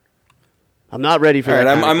Jordan. I'm not ready for All that.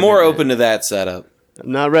 right, kind of I'm more commitment. open to that setup.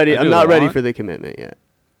 I'm not ready. I I'm do not what I ready want. for the commitment yet.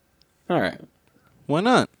 All right. Why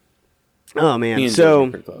not? Oh Me man. and George are So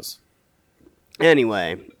pretty close.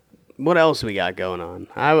 anyway, what else we got going on?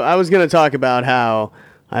 I was gonna talk about how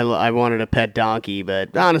I wanted a pet donkey,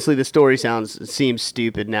 but honestly, the story seems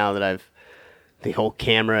stupid now that the whole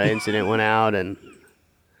camera incident went out, and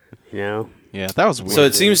you know. Yeah, that was weird. So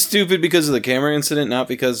it seems stupid because of the camera incident, not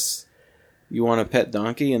because you want a pet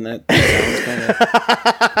donkey, and that sounds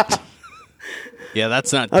kind of... Yeah,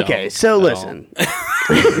 that's not dumb Okay, so at listen.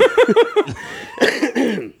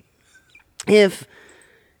 If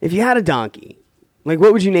you had a donkey, like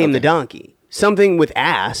what would you name the donkey? Something with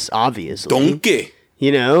ass, obviously. Donkey.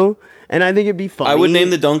 You know? And I think it'd be funny. I would name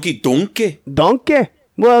the donkey Donkey. donkey.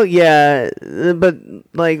 Well, yeah, but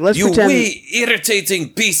like let's You pretend wee irritating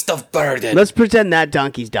beast of burden. let's pretend that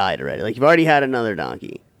donkey's died already. Like you've already had another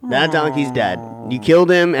donkey. That donkey's dead. You killed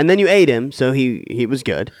him and then you ate him, so he was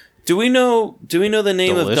good. Do we know the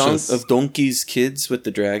name Delicious. of Donkey's kids with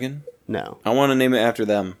the dragon? No. I want to name it after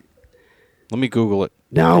them. Let me Google it.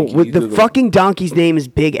 No, Thank you, the Google. fucking donkey's name is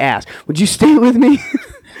Big Ass. Would you stay with me?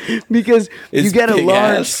 Because It's you get a Big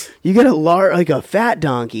large, Ass? like a fat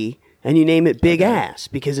donkey, and you name it Big Ass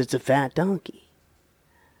because it's a fat donkey.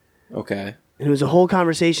 Okay. And it was a whole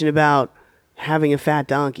conversation about having a fat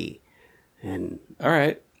donkey, and All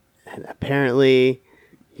right. apparently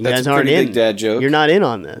you That's guys a aren't pretty in. big dad joke. You're not in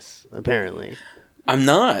on this, apparently. I'm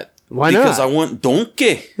not. Why because not? I want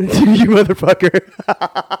Donkey. You motherfucker.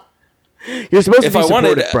 You're supposed If to be I wanted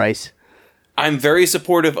supportive, to- Bryce. I'm very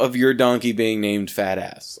supportive of your donkey being named Fat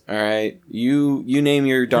Ass. All right, you name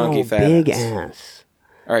your donkey No, Fat Big Ass. Ass.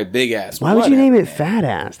 All right, Big Ass. Why would you name Whatever. it Fat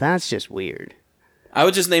Ass? That's just weird. I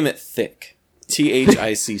would just name it Thick.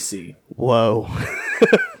 THICC. Whoa.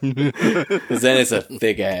 Because then it's a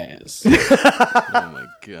thick ass. Oh my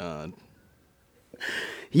god.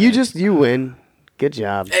 You win. Good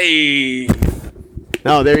job. Hey,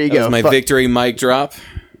 Oh, there you that go. was my victory mic drop.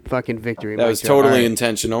 Fucking victory. That mic was drop. totally All right.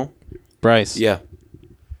 intentional. Bryce. Yeah.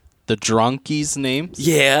 The Dronkies names?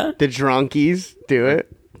 Yeah. The Dronkies do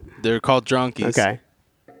it. They're called Dronkies. Okay.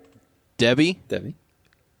 Debbie, Debbie.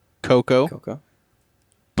 Coco, Coco.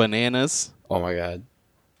 Bananas, Oh my god.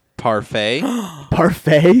 Parfait,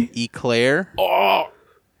 Parfait. Eclair, Oh.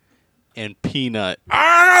 and Peanut.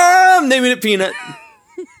 I'm naming it Peanut.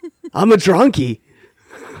 I'm a Dronky.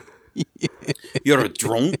 You're a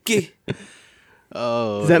drunkie.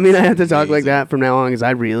 Oh. Does that mean I have to talk like that from now on? Because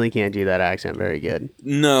I really can't do that accent very good.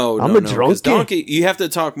 No, I'm no, a no. 'cause drunkie. Donkey, you have to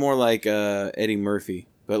talk more like Eddie Murphy,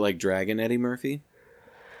 but like Dragon Eddie Murphy.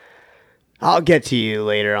 I'll get to you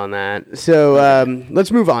later on that. So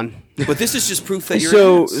let's move on. But this is just proof that you're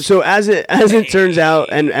So an ass. so as it turns out,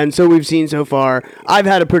 and so we've seen so far, I've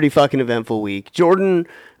had a pretty fucking eventful week. Jordan,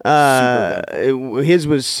 his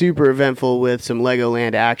was super eventful with some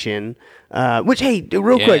Legoland action. Which hey,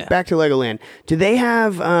 real Yeah. quick, back to Legoland. Do they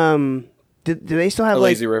have do they still have A like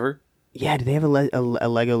lazy river. yeah? Do they have a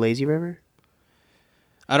Lego Lazy River?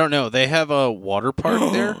 I don't know. They have a water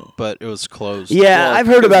park there, but it was closed. Yeah, Well, I've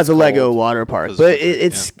heard because about it's the Lego cold. water park, Because but of it,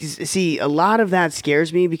 it's see a lot of that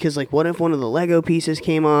scares me because like, what if one of the Lego pieces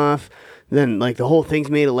came off? Then like the whole thing's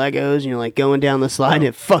made of Legos, and you're like going down the slide, and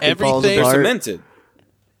it fucking falls Everything- They're apart. cemented.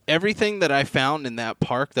 Everything that I found in that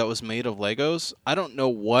park that was made of Legos, I don't know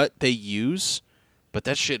what they use, but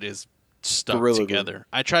that shit is stuck Gorilla Glue. together.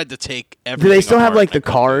 I tried to take Do everything. they still have apart like and the I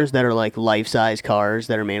couldn't. cars that are like life-size cars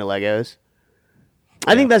that are made of Legos?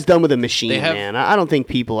 I think that's done with a machine, They have- man. I don't think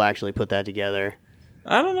people actually put that together.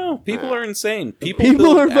 I don't know. People are insane. People People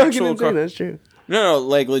build are fucking actual insane. car- That's true. No,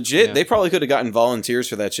 like legit. Yeah. They probably could have gotten volunteers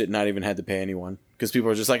for that shit, and not even had to pay anyone. Because people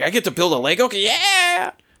are just like, I get to build a Lego. Okay,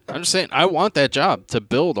 yeah. I'm just saying, I want that job to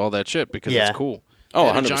build all that shit because Yeah. it's cool. Oh,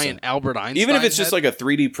 And a 100%. giant Albert Einstein. Even if it's just head. like a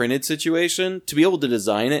 3D printed situation, to be able to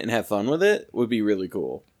design it and have fun with it would be really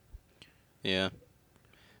cool. Yeah.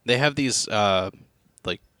 They have these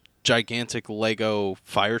like gigantic Lego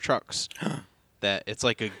fire trucks that it's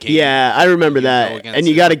like a game. Yeah, I remember You go that. against And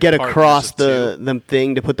you got to get partners across of the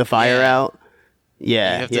thing to put the fire Yeah. out.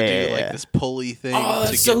 Yeah, You have to yeah, do yeah. like this pulley thing Oh, to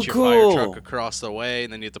that's get so your cool. fire truck across the way,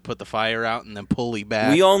 and then you have to put the fire out and then pulley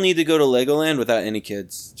back. We all need to go to Legoland without any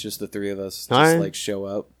kids. Just the three of us. Just Alright. like show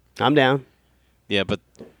up. I'm down. Yeah, but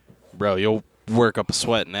bro, you'll work up a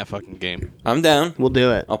sweat in that fucking game. I'm down. We'll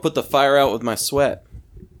do it. I'll put the fire out with my sweat.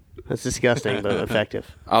 That's disgusting, but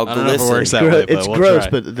effective. I'll I don't know if it glisten. works that way, but It's we'll gross,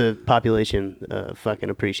 try. but the population fucking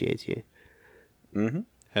appreciates you.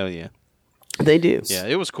 Hell yeah. They do. Yeah,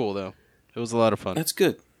 it was cool though. It was a lot of fun. That's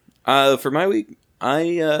good. For my week,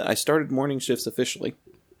 I started morning shifts officially.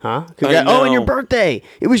 Huh? I Oh, and your know. birthday.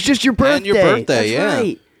 It was just your birthday. And your birthday, That's yeah.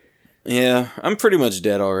 right. Yeah, I'm pretty much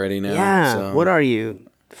dead already now. Yeah. So What are you?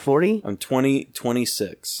 40? I'm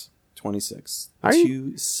 26. 26. Are you?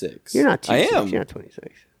 26. You're not 26. I am. You're not 26.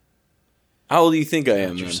 How old do you think I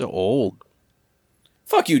am? You're man? so old.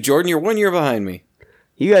 Fuck you, Jordan. You're 1 year behind me.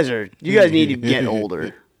 You guys need to get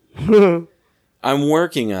older. I'm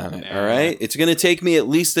working on it, all right? It's going to take me at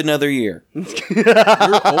least another year.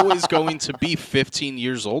 You're always going to be 15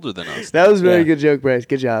 years older than us. That was a very Yeah. good joke, Bryce.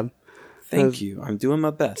 Good job. Thank you. I'm doing my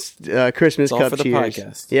best. Christmas It's all cup for the cheers.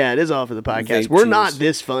 podcast. Yeah, it is all for the podcast. Vape We're not cheers.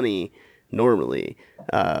 this funny normally.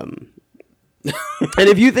 And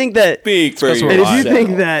if you think that Speak for because we're and if you yourself.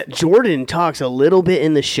 think that Jordan talks a little bit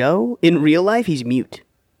in the show, in real life he's mute.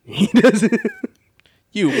 He doesn't.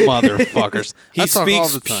 You motherfuckers. He I talk all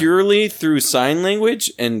speaks the time. purely through sign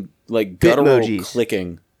language and like guttural Bitmojis.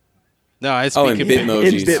 clicking. No, I speak and in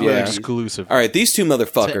Bitmojis, Bitmojis. yeah. exclusive. All right, these two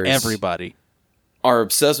motherfuckers To everybody. are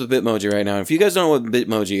obsessed with Bitmoji right now. If you guys don't know what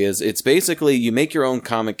Bitmoji is, it's basically you make your own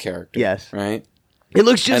comic character. Yes. Right? It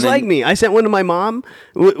looks just And then- like me. I sent one to my mom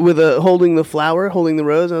with a holding the flower, holding the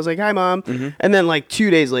rose. And I was like, "Hi, Mom." Mm-hmm. And then like 2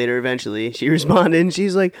 days later, eventually, she responded and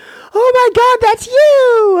she's like, "Oh my God, that's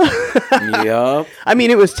you!" Yup. I mean,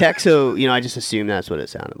 it was text, so I just assumed that's what it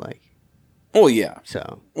sounded like. Oh yeah.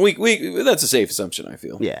 So We that's a safe assumption, I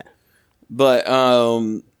feel. yeah, But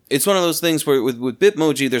it's one of those things where with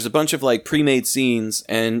Bitmoji, there's a bunch of like pre-made scenes,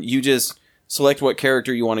 and you just select what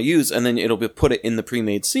character you want to use, and then it'll be put it in the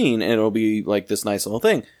pre-made scene, and it'll be like this nice little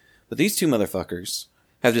thing. But these two motherfuckers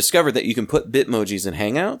have discovered that you can put Bitmojis in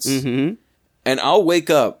Hangouts, and I'll wake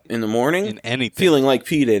up in the morning In anything. feeling like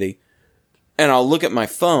P. Diddy, and I'll look at my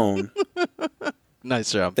phone.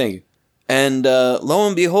 Nice job. Thank you. And lo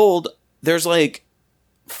and behold, there's like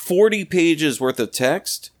 40 pages worth of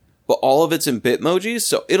text, but all of it's in Bitmojis.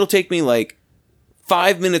 So it'll take me like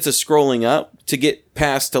 5 minutes of scrolling up to get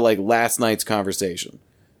past to like last night's conversation.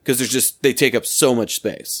 Because they take up so much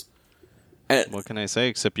space. And What can I say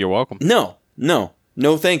except you're welcome? no,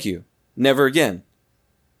 thank you. Never again.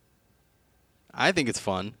 I think it's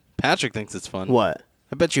fun. Patrick thinks it's fun. what?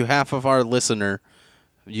 I bet you half of our listener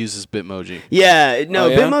uses Bitmoji. Yeah, no, Oh,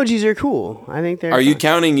 yeah? Bitmojis are cool. I think they're. Are you fun.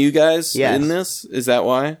 counting you guys Yes. in this? Is that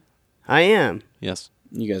why? I am. Yes.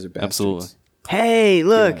 You guys are bastards. Absolutely. Hey, Get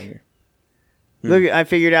look, out of here. look! I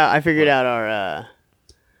figured out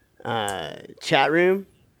our chat room,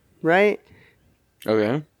 right?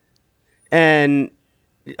 Okay. And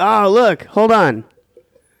oh, look! Hold on.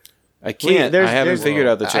 I can't. I haven't there's- figured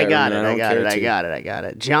out the chat I got room, it. and I don't got care it. I to. got it. I got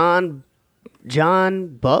it.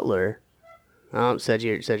 John Butler. Said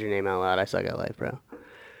your name out loud. I suck at life, bro.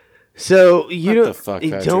 So you What don't the fuck,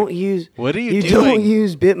 you Patrick? don't use What are you don't doing?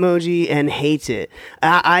 use Bitmoji and hates it.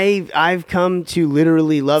 I've come to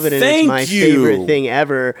literally love it, and Thank it's my you. favorite thing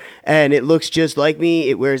ever. And it looks just like me.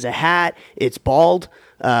 It wears a hat. It's bald.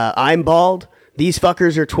 I'm bald. These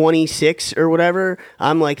fuckers are 26 or whatever.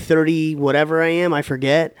 I'm like 30, whatever I am. I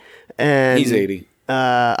forget. And He's 80.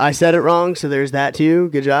 I said it wrong, so there's that too.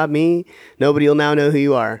 Good job, me. Nobody will now know who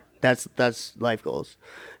you are. That's life goals.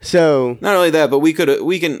 So Not only that, but we're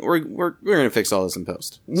gonna fix all this in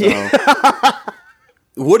post. So,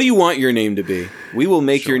 what do you want your name to be? We will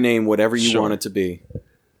make your name whatever you Sure. want it to be.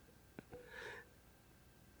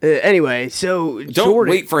 anyway, so Don't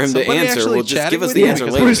Jordan, wait for him to Somebody answer. actually We'll just chatting give us with the you? answer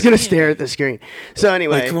Because later. we're just gonna stare at the screen. So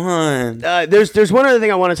anyway, Like, come on. there's one other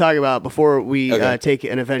thing I want to talk about before we Okay. take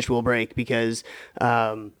an eventual break because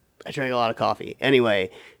I drank a lot of coffee. Anyway,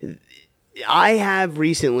 I have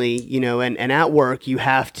recently, and at work you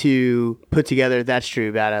have to put together. That's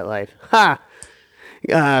true. Bad at life. Ha.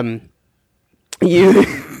 You.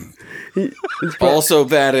 Also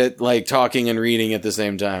bad at like talking and reading at the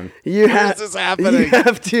same time. You Why have, is this happening? You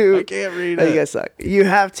have to. I can't read You it. guys suck. You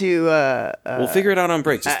have to. We'll figure it out on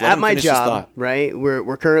break. Just let At him my finish his job, thought. right?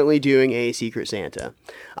 We're currently doing a Secret Santa.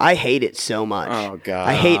 I hate it so much. Oh, God.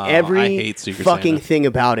 I hate every I hate Secret fucking Santa. thing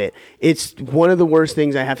about it. It's one of the worst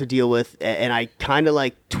things I have to deal with, and I kind of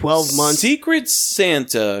like 12 months. Secret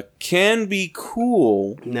Santa can be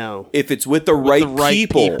cool No. if it's with the right, the right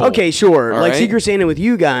people. people. Okay, sure. All like right. Secret Santa with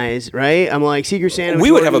you guys, right? right? I'm like, Secret Santa.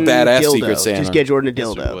 We would have a Jordan badass dildo. Secret Santa. Just get Jordan a Yes,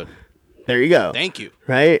 we dildo. would. There you go. Thank you.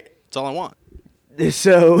 Right? That's all I want.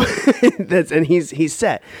 So he's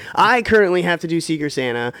set. I currently have to do Secret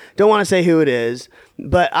Santa. Don't want to say who it is,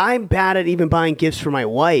 but I'm bad at even buying gifts for my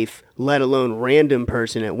wife, let alone random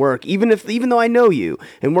person at work. Even though I know you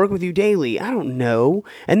and work with you daily, I don't know.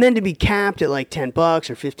 And then to be capped at like $10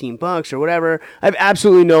 or $15 or whatever, I have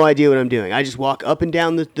absolutely no idea what I'm doing. I just walk up and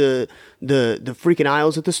down the freaking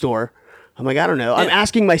aisles at the store. I'm like, I don't know. I'm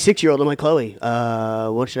asking my 6-year-old. I'm like, Chloe,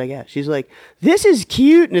 what should I get? She's like, this is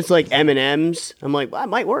cute, and it's like M&Ms. I'm like, well, that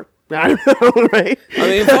might work. I don't know, right? I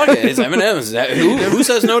mean, fuck it. It's M&M's. Who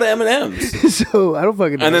says no to M&M's? So I don't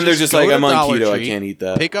fucking know. And then they're just Go like, to I'm on Dollar keto. I Tree, can't eat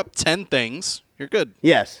that. Pick up 10 things. You're good.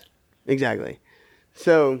 Yes, exactly.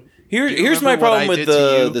 So Here's my remember what problem I with did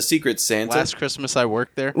to you the Secret Santa. Last Christmas I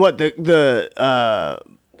worked there. what the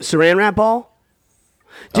saran wrap ball?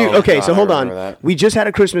 Dude, Oh, okay, God, so hold I on. remember that. We just had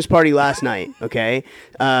a Christmas party last night, okay?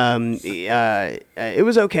 It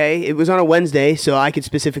was okay. It was on a Wednesday, so I could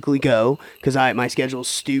specifically go because my schedule's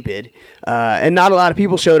stupid. And not a lot of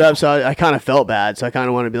people showed up, so I kind of felt bad. So I kind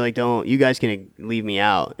of want to be like, you guys can leave me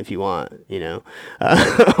out if you want, you know?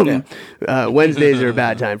 Wednesdays are a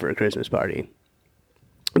bad time for a Christmas party.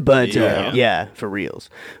 But, yeah, for reals.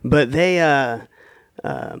 But they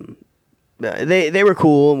were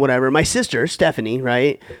cool and whatever. My sister Stephanie,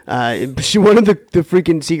 right? She one of the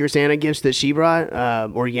freaking Secret Santa gifts that she brought,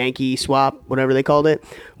 or Yankee Swap, whatever they called it,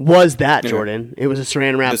 was that Jordan. It was a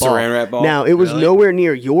saran wrap The ball. saran wrap ball? Now it was Really? nowhere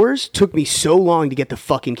near yours. Took me so long to get the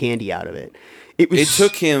fucking candy out of it. It It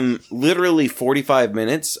took him literally 45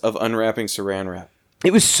 minutes of unwrapping saran wrap.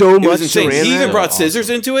 It was so It much was insane. saran He even wrap. brought scissors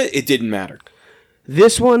into it. It didn't matter.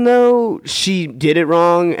 This one though, she did it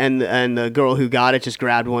wrong, and the girl who got it just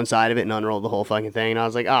grabbed one side of it and unrolled the whole fucking thing. And I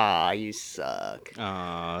was like, you suck.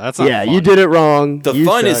 That's not Yeah, fun. you did it wrong. The You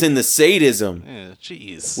fun is suck. in the sadism. Yeah,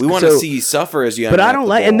 jeez. We want to So- see you suffer as you But I unwrap don't the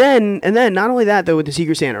like, ball. and then not only that though with the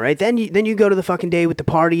Secret Santa, right? Then you go to the fucking day with the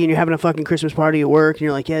party and you're having a fucking Christmas party at work and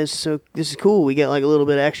you're like, yeah, this is cool. We get like a little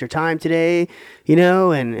bit of extra time today, you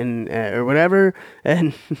know, and or whatever.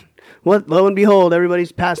 And what? Lo and behold,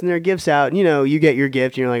 everybody's passing their gifts out. And, you know, you get your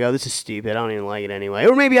gift and you're like, oh, this is stupid. I don't even like it anyway.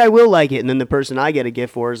 Or maybe I will like it. And then the person I get a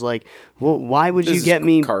gift for is like, well, why would This you is get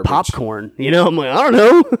me garbage. popcorn? You know, I'm like, I don't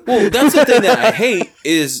know. Well, that's the thing that I hate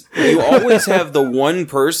is you always have the one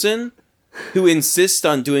person who insists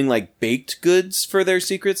on doing like baked goods for their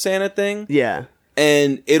Secret Santa thing. Yeah.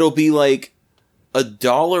 And it'll be like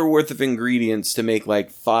 $1 worth of ingredients to make like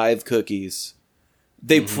 5 cookies.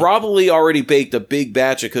 They probably already baked a big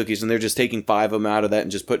batch of cookies and they're just taking 5 of them out of that and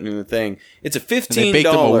just putting it in the thing. It's a $15. And they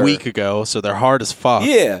baked them a week ago, so they're hard as fuck.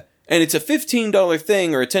 Yeah. And it's a $15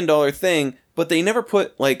 thing or a $10 thing, but they never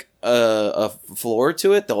put like a floor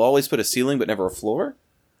to it. They'll always put a ceiling, but never a floor.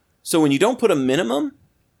 So when you don't put a minimum,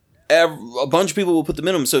 a bunch of people will put the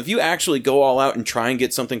minimum. So if you actually go all out and try and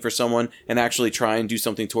get something for someone and actually try and do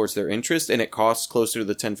something towards their interest and it costs closer to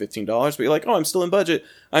the $10, $15, but you're like, oh, I'm still in budget.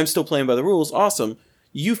 I'm still playing by the rules. Awesome.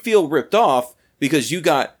 You feel ripped off because you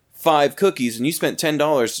got 5 cookies and you spent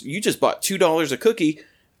 $10. You just bought $2 a cookie.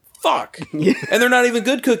 Fuck. And they're not even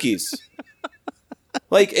good cookies.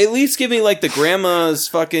 Like, at least give me, like, the grandma's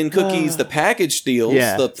fucking cookies, the package deals,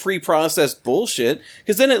 Yeah. the pre-processed bullshit.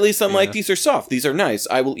 Because then at least I'm like, these are soft. These are nice.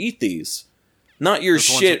 I will eat these. Not your Those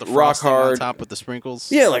ones shit with the rock frosting on hard. top with the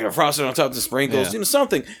sprinkles. Yeah, like a frosting on top of the sprinkles. Yeah. You know,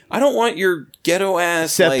 something. I don't want your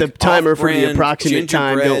ghetto-ass, Set like, the timer for the off-brand approximate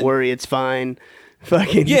time. Don't gingerbread. worry, it's fine.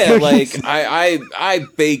 Fucking Yeah, cookies. like I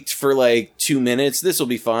baked for like 2 minutes. This will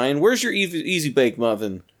be fine. Where's your easy bake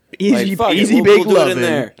muffin? easy, Like, fuck it, easy we'll bake do it loving. in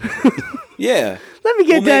there. Yeah, Let me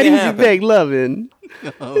get We'll that make it easy happen. bake loving.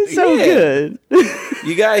 It's so yeah. good.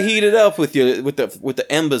 you gotta heat it up with the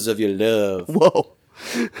embers of your love. Whoa.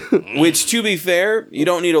 Which, to be fair, you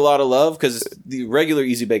don't need a lot of love because the regular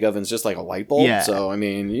easy bake oven's just like a light bulb. Yeah. So I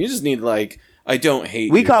mean, you just need like I don't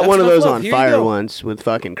hate. We you. caught That's one of enough those love. on Here you fire go. once with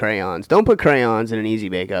fucking crayons. Don't put crayons in an easy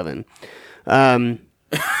bake oven.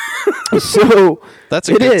 So That's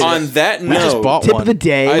a it good is. On that We just note, bought Tip one. of the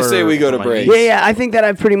day. I say we go to for my break. niece. Yeah, I think that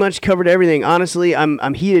I've pretty much covered everything. Honestly,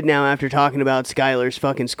 I'm heated now after talking about Skylar's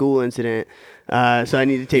fucking school incident. So I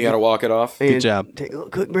need to take you gotta walk it off. and job. Take a little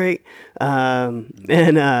quick break. I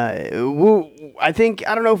think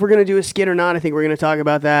I don't know if we're gonna do a skit or not. I think we're gonna talk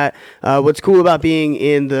about that. What's cool about being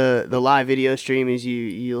in the live video stream is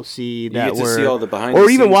you'll see that get to we're see all the behind or the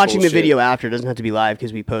even scenes watching the bullshit. video after. It doesn't have to be live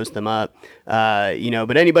because we post them up.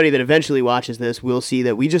 But anybody that eventually watches this will see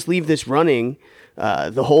that we just leave this running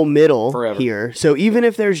the whole middle Forever. here. So even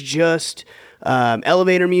if there's just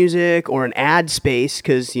elevator music or an ad space,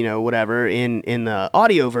 because whatever in the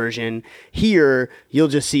audio version. Here you'll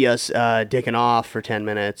just see us dicking off for 10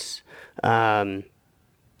 minutes.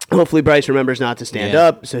 Hopefully Bryce remembers not to stand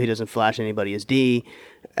up so he doesn't flash anybody as D.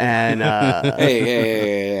 And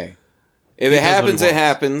hey. If it happens, it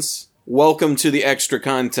happens. Welcome to the extra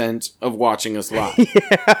content of watching us live.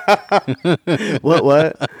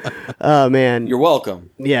 What? Oh, man. You're welcome.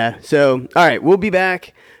 Yeah. So, all right. We'll be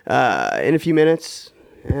back in a few minutes.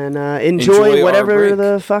 And enjoy our whatever break.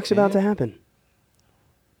 the fuck's about to happen.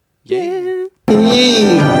 Yeah.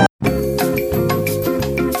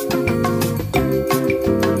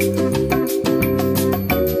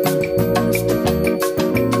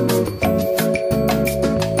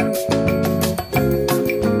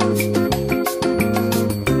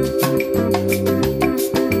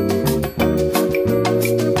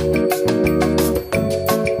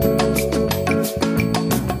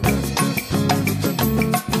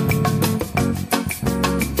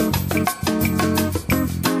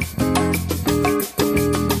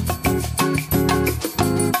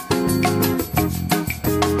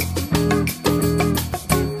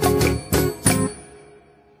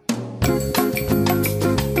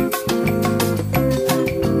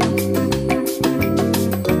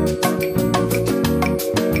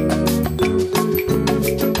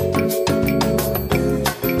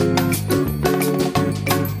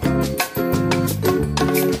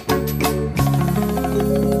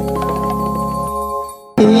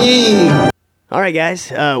 All right, guys.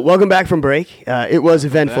 Welcome back from break. It was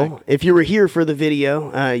eventful. If you were here for the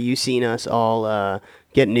video, you seen us all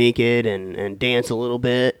get naked and dance a little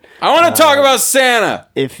bit. I want to talk about Santa.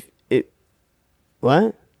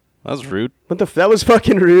 What? That was rude. That was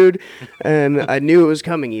fucking rude, and I knew it was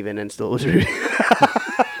coming even, and still was rude.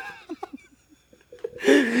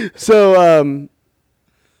 So,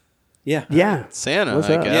 yeah. Santa, What's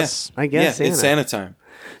I up? guess. I guess It's Santa. Santa time.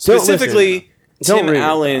 Don't Specifically, listen. Don't Tim ruin it,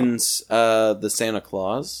 Allen's The Santa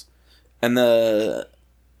Claus. And I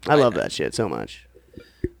love that shit so much.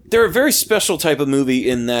 they're a very special type of movie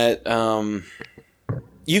in that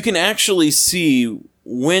you can actually see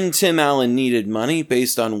when Tim Allen needed money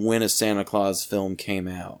based on when a Santa Claus film came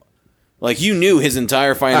out. Like, you knew his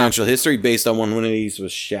entire financial history based on when one of these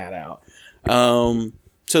was shat out.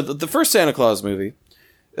 So the first Santa Claus movie,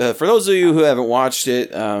 for those of you who haven't watched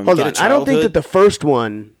it, Hold on. I don't think that the first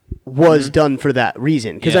one was done for that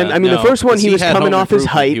reason. Because Yeah, I mean, no, the first one 'cause he he was had coming Home off his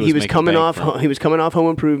Improvement hype. he was He was making coming bank off. from. He was coming off Home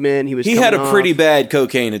Improvement. He had a coming pretty off- bad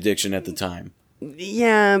cocaine addiction at the time.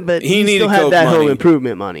 Yeah, but He he needed still had Coke that Home money.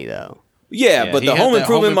 Improvement money though. Yeah, but he the had Home that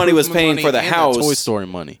Improvement money was paying money for the and that house. Toy Story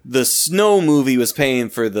money. The Snow movie was paying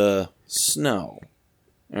for the snow.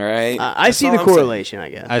 All right? I That's see all the I'm saying. correlation. I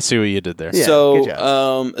guess. I see what you did there. Yeah. good So,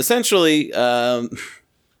 job. essentially,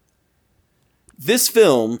 this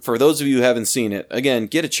film, for those of you who haven't seen it, again,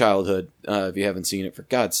 get a childhood if you haven't seen it, for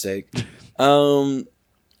God's sake.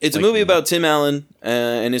 It's a movie about Tim Allen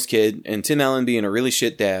and his kid, and Tim Allen being a really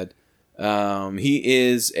shit dad. He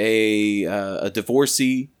is a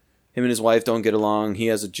divorcee. Him and his wife don't get along. He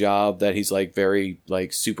has a job that he's very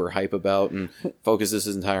super hype about and focuses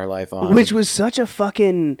his entire life on. Which was such a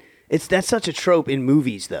fucking. That's such a trope in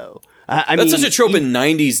movies, though. I That's mean, such a trope in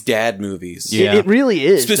 90s dad movies. Yeah. It really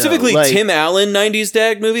is. Specifically though. Like, Tim Allen 90s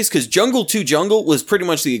dad movies, because Jungle to Jungle was pretty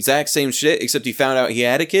much the exact same shit, except he found out he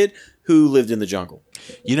had a kid who lived in the jungle.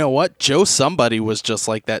 You know what? Joe Somebody was just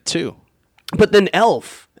like that too. But then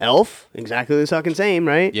Elf, exactly the fucking same,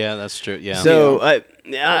 right? Yeah, that's true. Yeah. So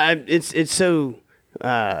it's so.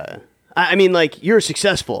 I mean, you're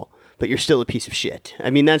successful, but you're still a piece of shit. I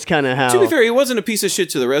mean, that's kind of how. To be fair, he wasn't a piece of shit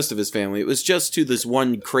to the rest of his family. It was just to this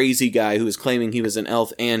one crazy guy who was claiming he was an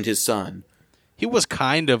elf and his son. he was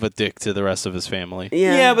kind of a dick to the rest of his family.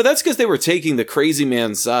 Yeah, but that's because they were taking the crazy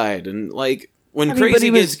man's side. And, when I mean, crazy but he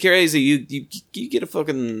gets was- crazy, you get a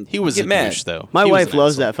fucking... He was get a mad. douche, though. My He was wife an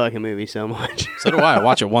loves asshole. that fucking movie so much. So do I. I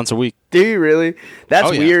watch it once a week. Do you really? That's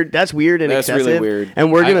Oh, yeah. weird. That's weird and That's excessive. really weird. And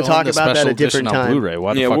we're I gonna own talk the about that special a different edition on time. Blu-ray.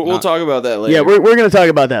 Why the Yeah, fuck we'll not? talk about that later. Yeah, we're gonna talk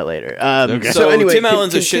about that later. Okay. So anyway, Tim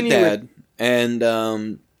Allen's a shit continue with- dad,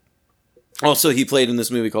 and also he played in this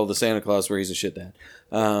movie called The Santa Claus, where he's a shit dad.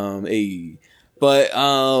 But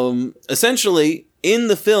essentially, in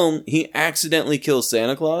the film, he accidentally kills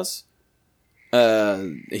Santa Claus.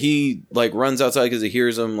 He runs outside because he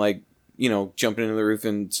hears him jumping into the roof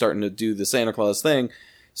and starting to do the Santa Claus thing.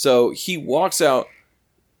 So he walks out.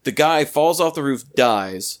 The guy falls off the roof,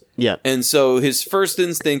 dies. Yeah. And so his first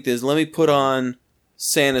instinct is, let me put on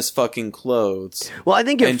Santa's fucking clothes. Well, I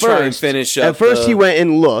think and try and finish up at first the- he went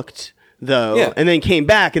and looked, though, Yeah. and then came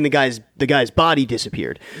back, and the guy's body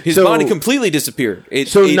disappeared. His So- body completely disappeared.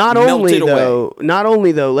 It not melted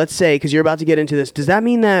only though, let's say, because you're about to get into this, does that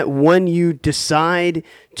mean that when you decide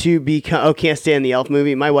to become, can't stand the Elf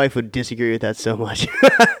movie? My wife would disagree with that so much.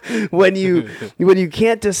 when you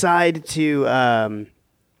can't decide to,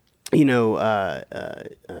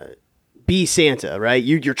 be Santa, right?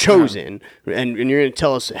 You're chosen, and you're going to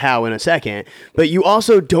tell us how in a second. But you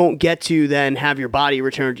also don't get to then have your body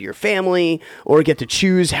returned to your family, or get to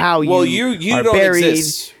choose how Well, you are don't buried.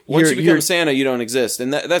 exist. Once you become Santa, you don't exist,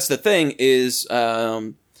 and that's the thing. Is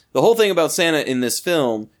the whole thing about Santa in this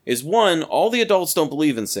film is, one, all the adults don't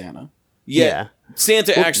believe in Santa. Yet Yeah.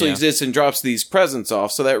 Santa actually exists and drops these presents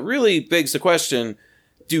off. So that really begs the question: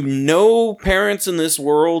 do no parents in this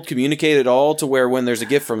world communicate at all to where when there's a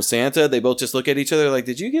gift from Santa, they both just look at each other like,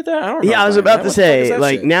 "Did you get that?" I don't know. Yeah, I was Brian. about to What the fuck is say, that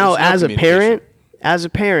like, shit? now There's no as a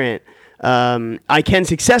parent, I can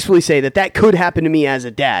successfully say that could happen to me as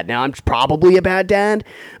a dad. Now, I'm probably a bad dad,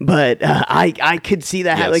 but I could see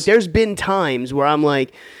that. Yes. Like, there's been times where I'm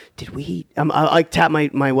like, I tap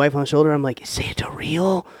my wife on the shoulder. I'm like, is Santa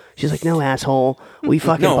real? She's like, no, asshole. We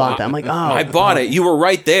fucking bought that. I'm like, oh. I bought it. You were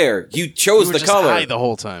right there. You chose You were the just color. high the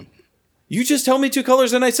whole time. You just tell me two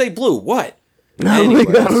colors and I say blue. What? I'm like,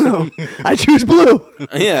 I don't know. I choose blue.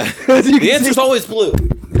 Yeah. As you The can answer's see. always blue.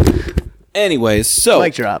 Anyways, so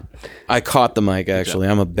Mic drop. I caught the mic, actually.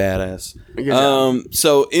 I'm a badass. Good job.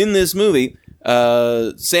 So in this movie,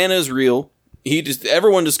 Santa's real.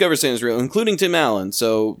 Everyone discovers Santa's real, including Tim Allen.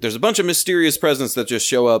 So there's a bunch of mysterious presents that just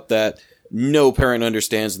show up that no parent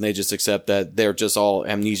understands, and they just accept that they're just all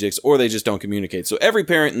amnesics, or they just don't communicate. So every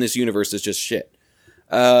parent in this universe is just shit.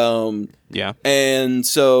 Yeah. And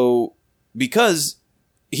so, because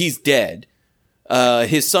he's dead,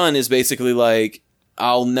 his son is basically like,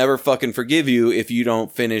 I'll never fucking forgive you if you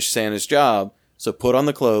don't finish Santa's job. So put on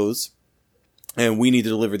the clothes, and we need to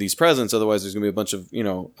deliver these presents. Otherwise, there's going to be a bunch of,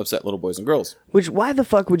 upset little boys and girls. Why the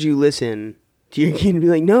fuck would you listen to your kid and be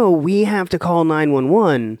like, no, we have to call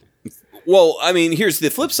 911? Well, I mean, here's the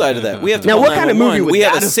flip side of that. We have to Now, call what kind of 911. movie would We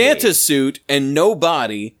have that a have Santa been? suit and no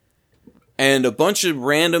body, and a bunch of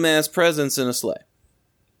random ass presents in a sleigh.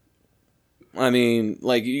 I mean,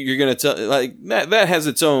 like, you're gonna tell, like, that has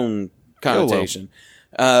its own connotation.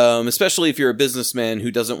 Especially if you're a businessman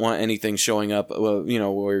who doesn't want anything showing up,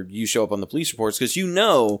 where you show up on the police reports, because you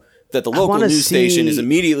know that the local wanna news station is see-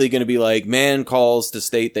 immediately going to be like, man calls to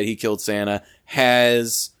state that he killed Santa,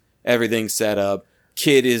 has everything set up,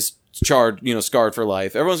 kid is scarred for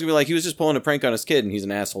life. Everyone's going to be like, he was just pulling a prank on his kid and he's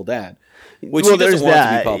an asshole dad. Which he doesn't want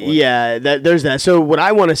to be public. Yeah, there's that. So what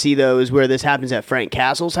I want to see though is where this happens at Frank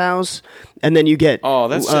Castle's house, and then you get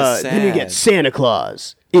That's just then you get sad. Santa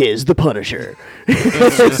Claus is the Punisher.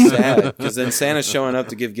 It's just sad, because then Santa's showing up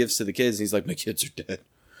to give gifts to the kids and he's like, my kids are dead.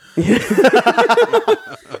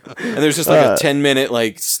 And there's just like a 10-minute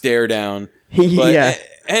like stare down. But Yeah.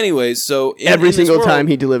 Anyways, so Every in this single world, time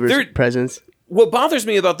he delivers there- presents. What bothers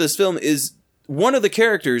me about this film is one of the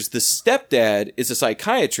characters, the stepdad, is a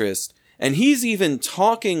psychiatrist, and he's even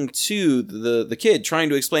talking to the kid, trying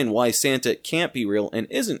to explain why Santa can't be real and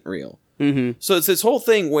isn't real. Mm-hmm. So it's this whole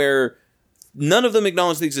thing where none of them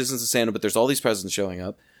acknowledge the existence of Santa, but there's all these presents showing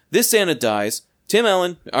up. This Santa dies. Tim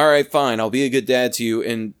Allen, all right, fine, I'll be a good dad to you,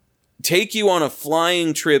 and take you on a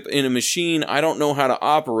flying trip in a machine I don't know how to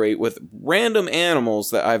operate with random animals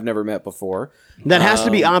that I've never met before. That has to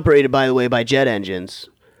be operated, by the way, by jet engines.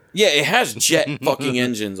 Yeah, it has jet fucking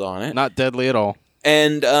engines on it. Not deadly at all.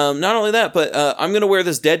 And not only that, but I'm going to wear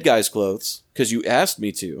this dead guy's clothes because you asked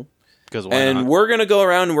me to. Because why And not? we're going to go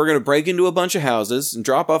around and we're going to break into a bunch of houses and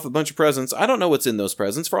drop off a bunch of presents. I don't know what's in those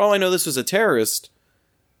presents. For all I know, this was a terrorist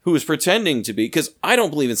who was pretending to be, because I don't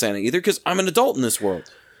believe in Santa either, because I'm an adult in this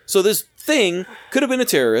world. So this thing could have been a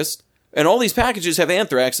terrorist, and all these packages have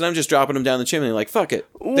anthrax, and I'm just dropping them down the chimney like, fuck it.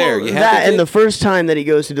 There, you have that, it. and the first time that he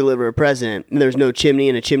goes to deliver a present, and there's no chimney,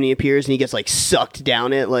 and a chimney appears, and he gets like sucked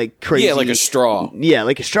down it like crazy. Yeah, like a straw. Yeah,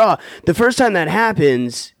 like a straw. The first time that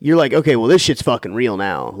happens, you're like, okay, well, this shit's fucking real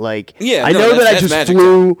now. Like, Yeah, I no, know that I that's just magic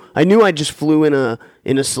flew. I knew I just flew in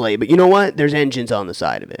a sleigh, but you know what? There's engines on the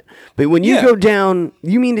side of it. But when you Yeah. go down,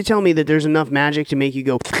 you mean to tell me that there's enough magic to make you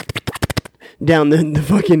go down the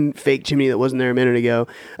fucking fake chimney that wasn't there a minute ago?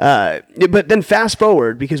 But then fast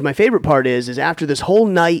forward, because my favorite part is after this whole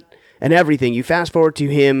night and everything, you fast forward to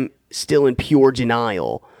him still in pure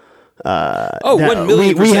denial. Oh, That 1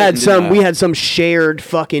 million we had percent some denial. we had some shared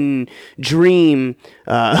fucking dream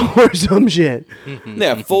or some shit.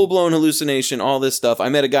 Yeah, full blown hallucination, all this stuff. I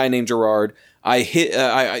met a guy named Gerard.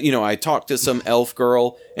 I talked to some elf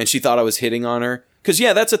girl, and she thought I was hitting on her. Because,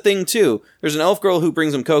 yeah, that's a thing, too. There's an elf girl who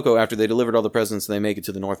brings him cocoa after they delivered all the presents and they make it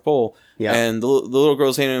to the North Pole. Yeah. And the little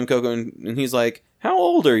girl's handing him cocoa, and he's like, how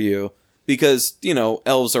old are you? Because,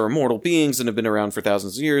 elves are immortal beings and have been around for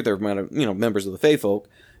thousands of years. They're, members of the Fey folk.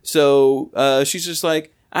 So she's just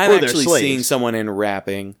like, I'm actually seeing someone in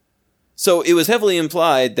rapping. So it was heavily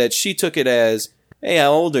implied that she took it as, hey,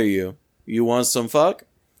 how old are you? You want some fuck?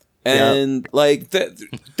 And,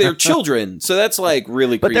 they're children. So that's,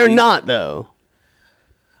 really creepy. But they're not, though.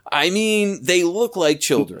 I mean, they look like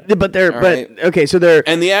children. But they're, right? okay, so they're...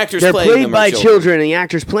 And the actors they're playing played them by are children. and the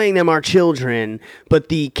actors playing them are children, but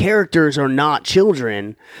the characters are not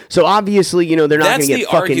children. So obviously, they're not going to get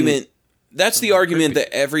fucking... Argument. That's the argument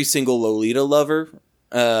that every single Lolita lover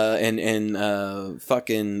and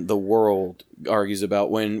fucking the world argues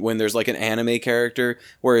about when there's like an anime character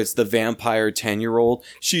where it's the vampire 10-year-old.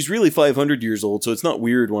 She's really 500 years old, so it's not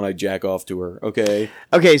weird when I jack off to her, okay?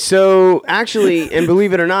 Okay, so actually, and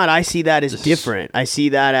believe it or not, I see that as different. I see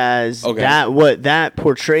that as that what that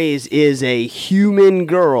portrays is a human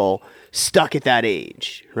girl stuck at that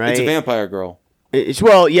age, right? It's a vampire girl.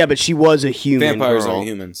 But she was a human Vampires girl. aren't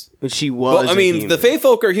humans. But she was Well, I mean, the Fey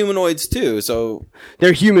folk are humanoids too, so...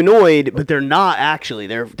 They're humanoid, but they're not actually.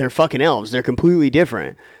 They're fucking elves. They're completely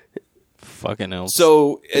different. Fucking elves.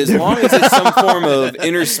 So, as long as it's some form of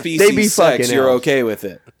interspecies sex, you're elves. okay with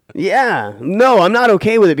it. Yeah. No, I'm not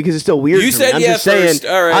okay with it because it's still weird You for said me. I'm yeah just saying, first.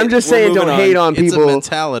 All right, I'm just we're saying don't moving hate on it's people. a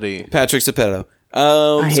mentality. Patrick Cepetto.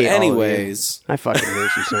 I hate Anyways. all of you. I fucking hate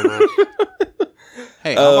you so much.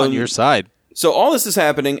 Hey, I'm on your side. So all this is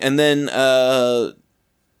happening, and then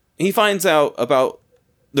he finds out about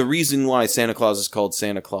the reason why Santa Claus is called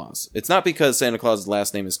Santa Claus. It's not because Santa Claus'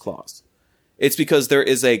 last name is Claus. It's because there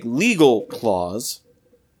is a legal clause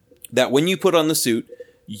that when you put on the suit,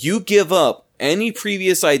 you give up any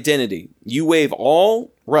previous identity. You waive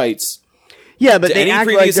all rights. Yeah, but To they any act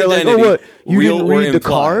like previous they're like, oh, identity, what? You real didn't or read the implied.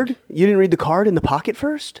 card? You didn't read the card in the pocket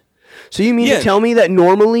first? So you mean Yeah. to tell me that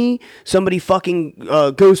normally somebody fucking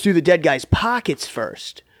goes through the dead guy's pockets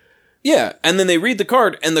first? Yeah, and then they read the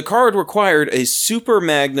card, and the card required a super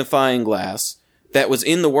magnifying glass that was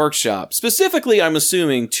in the workshop, specifically, I'm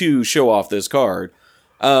assuming, to show off this card.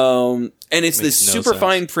 And it's Makes this no super sense.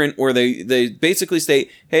 fine print where they basically state,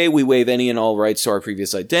 hey, we waive any and all rights to our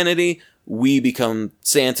previous identity. We become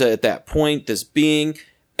Santa at that point, this being.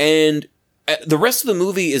 And the rest of the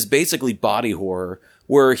movie is basically body horror,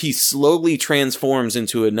 where he slowly transforms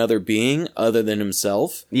into another being other than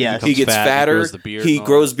himself. Yeah. He gets fat, fatter. grows the beard He and all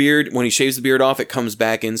grows beard. When he shaves the beard off, it comes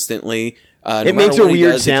back instantly. No It makes matter a what he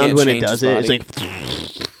weird does, he sound can't when it change does his it. It's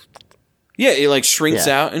body. like, yeah, it like shrinks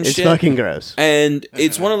yeah, out and it's shit. fucking gross. And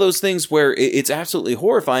it's one of those things where it's absolutely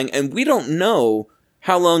horrifying, and we don't know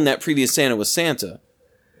how long that previous Santa was Santa.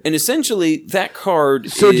 And essentially, that card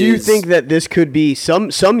So do you think that this could be some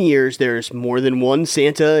years there's more than one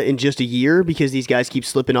Santa in just a year because these guys keep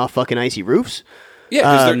slipping off fucking icy roofs?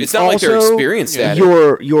 Yeah, because it's not like they're also, experienced at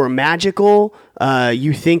it. You're magical.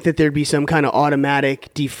 You think that there'd be some kind of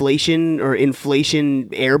automatic deflation or inflation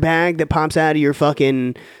airbag that pops out of your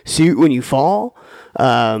fucking suit when you fall?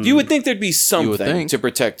 You would think there'd be something think. to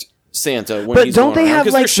protect Santa when But he's don't going they around, have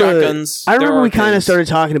 'cause like there's shotguns. I remember there we are kind of things. started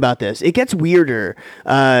talking about this. It gets weirder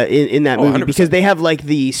in that movie 100%. because they have like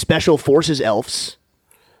the special forces elves.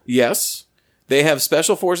 Yes, they have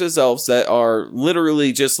special forces elves that are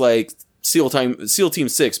literally just like SEAL Team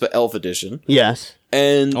 6, but Elf Edition. Yes,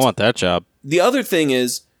 And I want that job. the other thing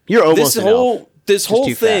is, you're almost an elf. this whole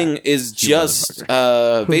too thing fat. is just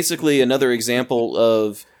basically another example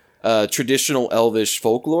of traditional elvish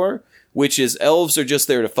folklore, which is elves are just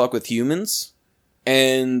there to fuck with humans.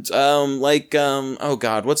 And oh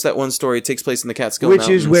god, what's that one story? It takes place in the Catskill Which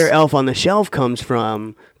Mountains. is where Elf on the Shelf comes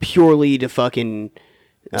from, purely to fucking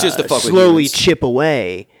just to fuck with slowly humans. chip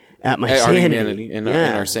away at my Our sanity. humanity and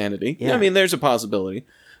our sanity. Yeah. I mean, there's a possibility.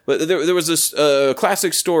 But there was this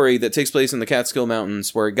classic story that takes place in the Catskill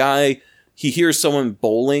Mountains where a guy, he hears someone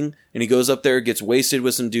bowling and he goes up there, gets wasted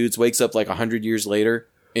with some dudes, wakes up like 100 years later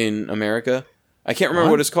in America. I can't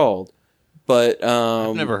remember what it's called. But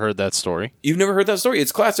I've never heard that story. you've never heard that story?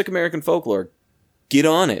 It's classic American folklore. Get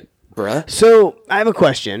on it, bruh. So I have a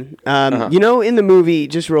question. You know, in the movie,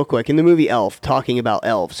 just real quick, in the movie Elf, talking about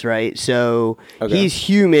elves, right? So Okay. he's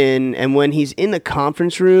human, and when he's in the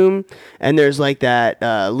conference room, and there's like that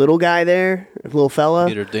little guy there, little fella,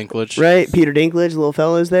 Peter Dinklage. right? Peter Dinklage, little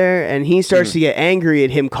fella is there, and he starts to get angry at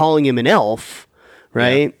him calling him an elf,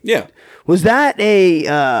 right? Yeah. Was that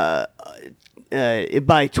a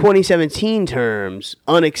by 2017 terms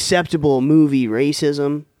unacceptable movie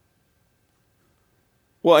racism?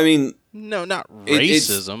 Well, I mean, No, not it's-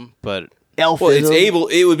 racism, but elfism. Well,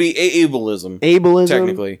 it would be ableism. Ableism?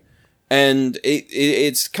 Technically. And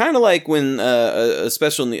it's kind of like when a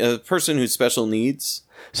person who's special needs.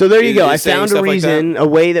 So there you go. I saying found a stuff like reason, a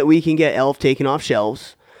way that we can get elf taken off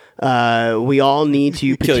shelves. We all need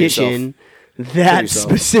to Kill petition yourself. that yourself.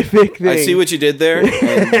 specific thing. I see what you did there,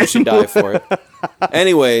 and you should die for it.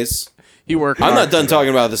 Anyways, He worked. I'm hard not done for talking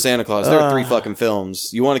about the Santa Claus. There are 3 fucking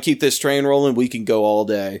films. You want to keep this train rolling? We can go all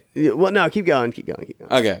day. Well, no, keep going.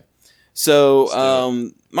 Okay.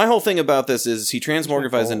 So, my whole thing about this is he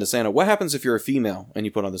transmogrifies into Santa. What happens if you're a female and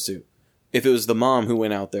you put on the suit? If it was the mom who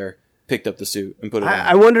went out there, picked up the suit, and put it on.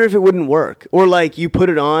 I wonder if it wouldn't work. Or like you put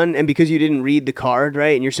it on, and because you didn't read the card,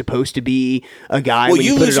 right, and you're supposed to be a guy, Well, when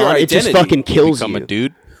you you put lose it your on, it just identity. fucking kills become you. a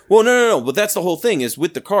dude. Well, no. But that's the whole thing is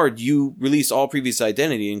with the card, you release all previous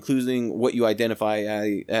identity, including what you identify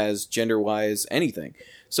as gender-wise, anything.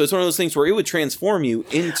 So it's one of those things where it would transform you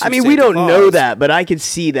into I mean, Santa we don't Claus. know that, but I could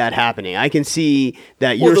see that happening. I can see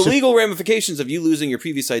that Well, you're the legal ramifications of you losing your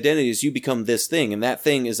previous identity is you become this thing, and that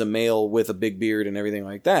thing is a male with a big beard and everything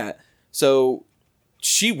like that. So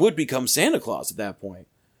she would become Santa Claus at that point,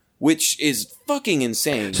 which is fucking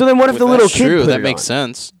insane. So then what if with the that little shit. kid True, put that it makes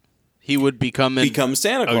on? sense. He would become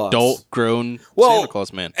Santa Claus. adult, grown Well, Santa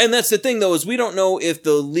Claus man. And that's the thing, though, is we don't know if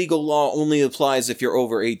the legal law only applies if you're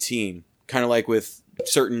over 18. Kind of like with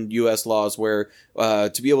certain U.S. laws where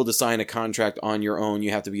to be able to sign a contract on your own, you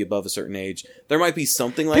have to be above a certain age. There might be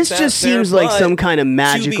something like This that. just there, seems like but some kind of to be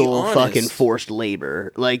magical honest- fucking forced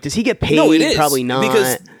labor. Like, does he get paid? No, it is. Probably not.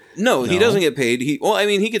 Because no, he doesn't get paid.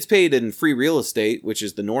 He gets paid in free real estate, which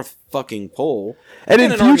is the North fucking Pole. and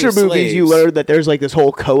in an army future of movies, you slaves. learn that there's like this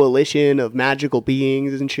whole coalition of magical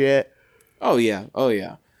beings and shit. Oh yeah.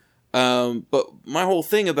 But my whole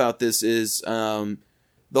thing about this is the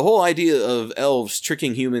whole idea of elves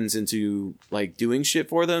tricking humans into like doing shit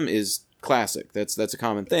for them is classic. That's a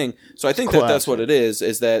common thing. So I think that's what it is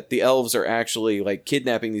that the elves are actually like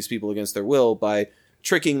kidnapping these people against their will by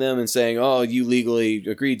tricking them and saying, "Oh, you legally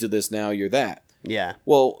agreed to this, now you're that." Yeah.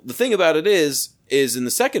 Well, the thing about it is in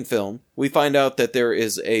the second film, we find out that there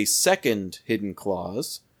is a second hidden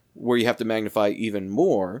clause where you have to magnify even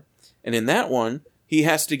more. And in that one, he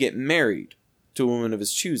has to get married to a woman of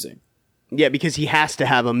his choosing. Yeah, because he has to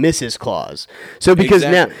have a Mrs. Claus. So because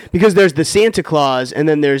Exactly. because there's the Santa Claus and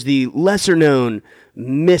then there's the lesser known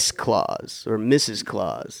Miss Claus or Mrs.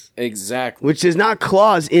 Claus, Exactly. which is not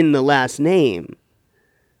Claus in the last name.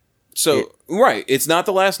 So, right. It's not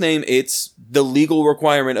the last name. It's the legal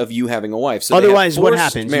requirement of you having a wife. So they have Otherwise, what forced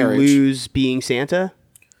happens? marriage. You lose being Santa?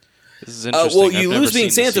 This is interesting. Well, I've you never lose being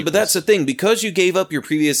seen the Santa, but that's the sequels. thing. Because you gave up your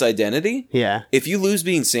previous identity, Yeah. if you lose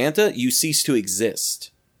being Santa, you cease to exist.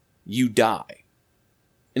 You die.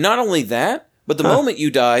 And not only that, but the moment you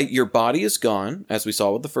die, your body is gone, as we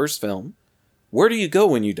saw with the first film. Where do you go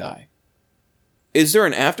when you die? Is there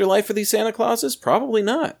an afterlife for these Santa Clauses? Probably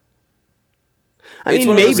not. I It's mean,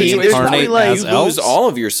 one of those maybe. things There's where probably incarnate like, as you elves? lose all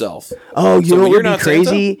of yourself. oh, you So know when what you're would be not Santa,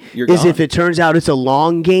 crazy you're is gone. if it turns out it's a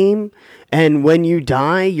long game, and when you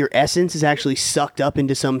die, your essence is actually sucked up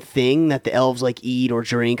into something that the elves like eat or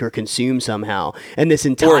drink or consume somehow, and this Or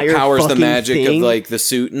entire it powers the fucking magic thing, of like the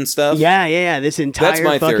suit and stuff. Yeah. This entire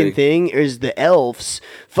my fucking theory. thing is the elves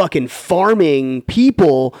fucking farming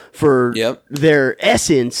people for Yep. their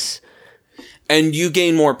essence. And you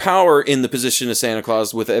gain more power in the position of Santa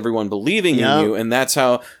Claus with everyone believing Yep. in you, and that's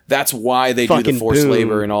why they do Fucking the forced boom.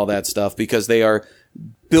 labor and all that stuff, because they are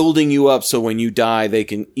building you up so when you die they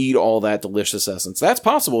can eat all that delicious essence. That's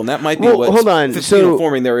possible, and that might be Well, what's hold on. So-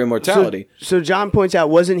 forming their immortality. So John points out,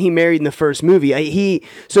 wasn't he married in the first movie? He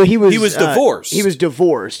was divorced. He was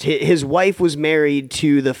divorced. His wife was married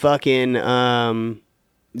to the fucking the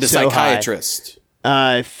so psychiatrist.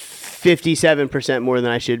 57% more than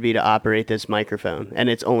I should be to operate this microphone, and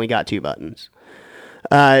it's only got 2 buttons.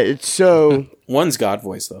 So One's God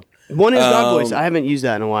voice, though. one is God voice. I haven't used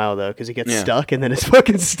that in a while though, because it gets Yeah. stuck, and then it's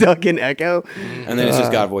fucking stuck in echo. And then it's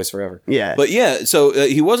just God voice forever. yeah. But yeah, so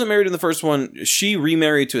he wasn't married in the first one. She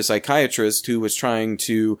remarried to a psychiatrist who was trying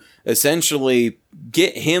to essentially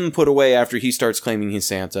get him put away after he starts claiming he's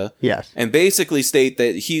Santa. Yes. And basically state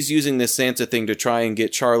that he's using this Santa thing to try and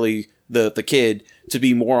get Charlie, the kid, to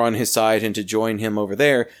be more on his side and to join him over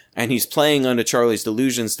there. And he's playing onto Charlie's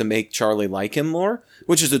delusions to make Charlie like him more,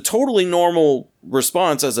 which is a totally normal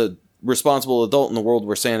response as a responsible adult in the world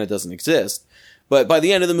where Santa doesn't exist. But by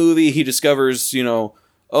the end of the movie, he discovers,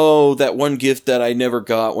 oh, that one gift that I never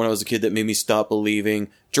got when I was a kid that made me stop believing.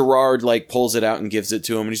 Gerard, pulls it out and gives it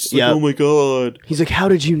to him. And he's just Yep. like, oh my God. He's like, how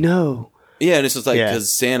did you know? Yeah, and it's just like, Yeah.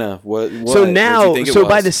 because Santa, what So what did you now, think it so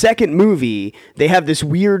by was? the second movie, they have this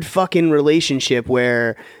weird fucking relationship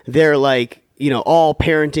where they're like, all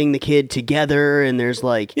parenting the kid together, and there's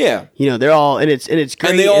like, Yeah. they're all, and it's great.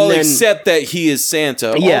 And they all then, accept that he is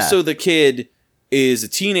Santa. Yeah. Also, the kid is a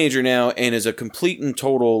teenager now and is a complete and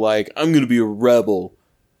total, like, I'm going to be a rebel,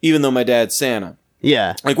 even though my dad's Santa.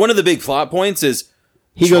 Yeah. Like, one of the big plot points is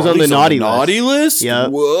He goes on the Charlie's naughty list. list?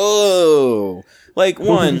 Yep. Whoa. Like,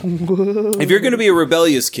 one, if you're going to be a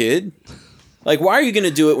rebellious kid, like, why are you going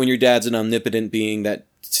to do it when your dad's an omnipotent being that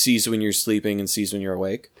sees when you're sleeping and sees when you're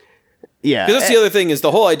awake? Yeah. Because that's the other thing is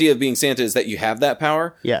the whole idea of being Santa is that you have that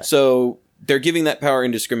power. Yeah. So they're giving that power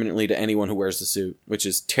indiscriminately to anyone who wears the suit, which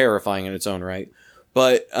is terrifying in its own right.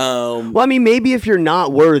 But Well, I mean, maybe if you're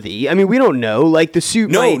not worthy. I mean, we don't know. Like, the suit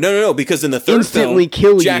no, because in the third instantly film,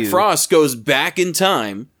 kill Jack you. Frost goes back in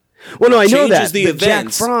time. Well, no, I know changes that. the but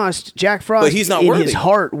events, Jack Frost, but he's not in worthy. his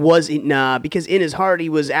heart because in his heart he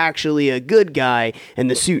was actually a good guy,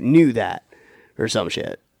 and the suit knew that, or some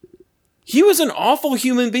shit. He was an awful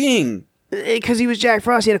human being, Because he was Jack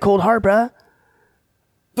Frost, he had a cold heart, bruh.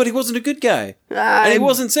 but he wasn't a good guy. And he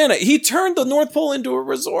wasn't Santa. He turned the North Pole into a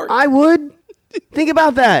resort. I would. Think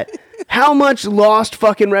about that. How much lost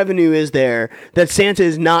fucking revenue is there that Santa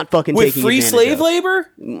is not fucking With taking free advantage slave of? labor?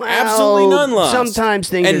 Well, Absolutely none lost. Sometimes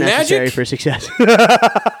things And are necessary magic? for success.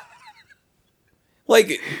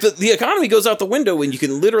 Like, the economy goes out the window when you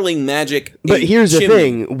can literally magic But a here's the chimney.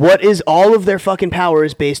 thing. What is all of their fucking power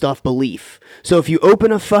is based off belief. So if you open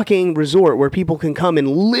a fucking resort where people can come and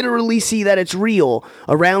literally see that it's real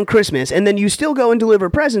around Christmas, and then you still go and deliver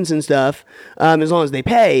presents and stuff, as long as they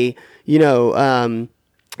pay,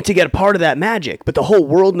 to get a part of that magic. But the whole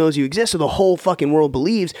world knows you exist, so the whole fucking world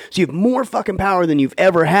believes. So you have more fucking power than you've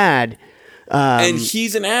ever had. And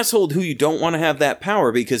he's an asshole who you don't want to have that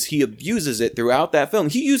power because he abuses it throughout that film.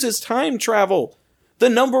 He uses time travel. The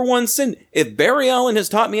number one sin. If Barry Allen has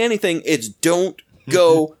taught me anything, it's don't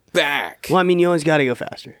go back. Well, I mean, you always got to go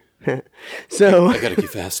faster. So I gotta get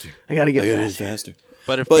faster. I got to get I gotta faster. get faster.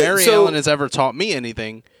 But if But Barry so- Allen has ever taught me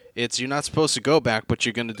anything, it's you're not supposed to go back, but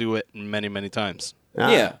you're going to do it many, many times.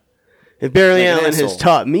 Yeah. If Barry Like an Allen has asshole.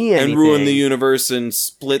 taught me anything, And ruin the universe and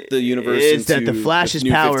split the universe is into that the Flash's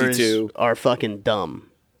New powers 52. are fucking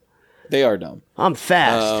dumb. They are dumb. I'm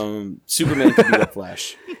fast. Superman can beat up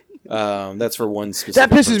Flash. That's for one specific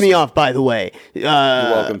That pisses person. me off, by the way.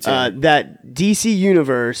 welcome, Tim. That DC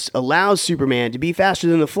universe allows Superman to be faster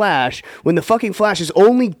than the Flash when the fucking Flash's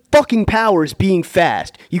only fucking power is being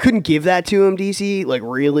fast. You couldn't give that to him, DC? Like,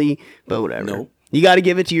 really? But whatever. Nope. You got to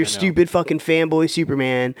give it to your stupid fucking fanboy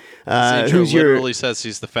Superman, Intro who's your... literally says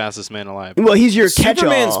he's the fastest man alive. Well, he's your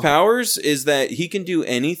Superman's catch-all. powers is that he can do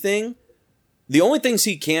anything. The only things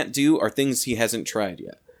he can't do are things he hasn't tried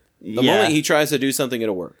yet. The moment he tries to do something,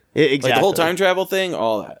 it'll work. Exactly. Like the whole time travel thing,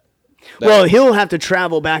 all that. Well, he'll have to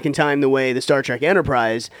travel back in time the way the Star Trek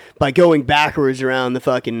Enterprise by going backwards around the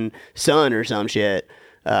fucking sun or some shit.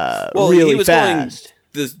 Really he was fast.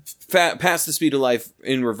 going past the speed of light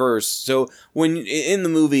in reverse. So when in the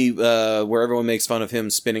movie where everyone makes fun of him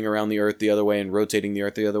spinning around the Earth the other way and rotating the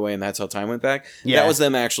Earth the other way, and that's how time went back. Yeah. That was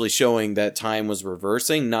them actually showing that time was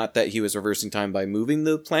reversing, not that he was reversing time by moving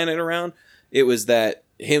the planet around. It was that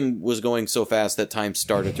him was going so fast that time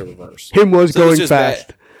started to reverse. Him was So it was going just fast.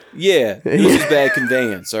 bad- Yeah, it was just bad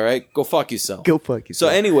conveyance. All right, go fuck yourself. Go fuck So,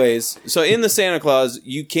 yourself. anyways, so in the Santa Claus,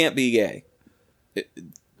 you can't be gay.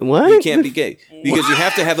 What? You can't be gay because you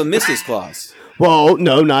have to have a Mrs. Claus. Well,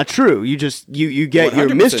 no, not true. You just you get your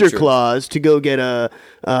 100% Mr. true. Claus to go get a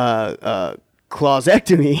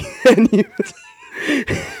clausectomy,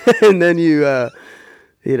 and then you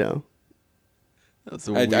That's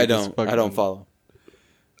the I weirdest don't fucking- follow.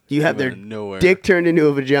 you have Came their out of nowhere. dick turned into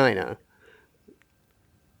a vagina,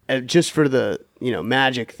 just for the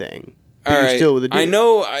magic thing. But All you're right, still with a dick. I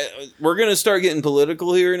know we're gonna start getting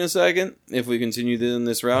political here in a second if we continue in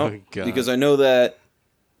this route, Oh, God. because I know that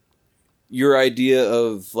your idea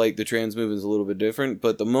of like the trans movement is a little bit different.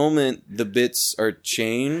 But the moment the bits are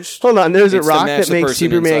changed, Hold on, there's a It's to rock match that the makes person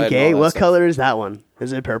inside Superman and gay. all that What stuff. color is that one?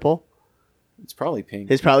 Is it purple? it's probably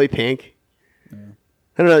pink. It's probably pink. I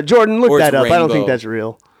don't know. Jordan, look Or it's that up. I don't think rainbow. that's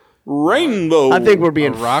real. Rainbow. I think we're A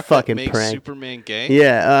being rock fucking that makes pranked. Superman gay?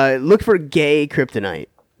 Yeah, look for gay kryptonite.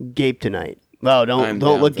 Gape tonight. Oh, I'm don't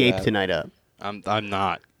down look for gape that. tonight up. I'm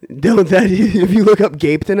not. Don't that if you look up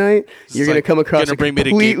gape tonight, you're gonna like come across gonna a bring me to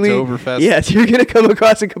completely Gapetoberfest? yes, you're gonna come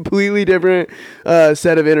across a completely different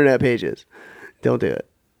set of internet pages. Don't do it.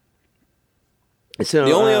 So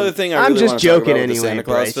The only other thing I I'm really just wanna talk joking about with the anyway, Santa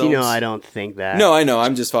Claus Bryce. You know films- I don't think that. No, I know.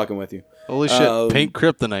 I'm just fucking with you. Holy shit! Pink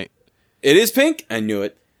kryptonite. It is pink. I knew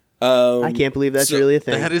it. I can't believe that's so really a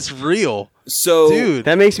thing. That is real, So, dude.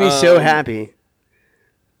 That makes me so Um, happy.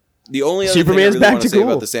 The only other Superman's thing I really back want to to say cool.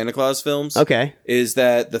 about the Santa Claus films Okay. is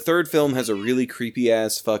that the third film has a really creepy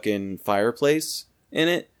ass fucking fireplace in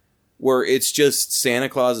it, where it's just Santa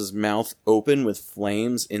Claus's mouth open with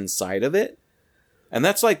flames inside of it. And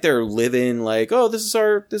that's like they're living like, oh, this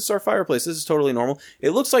is our fireplace. This is totally normal.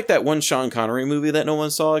 It looks like that one Sean Connery movie that no one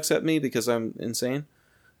saw except me because I'm insane.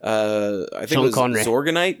 I think Sean it was Connery.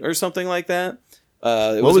 Zorgonite or something like that.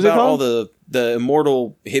 It What was it about all called? the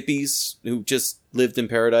immortal hippies who just lived in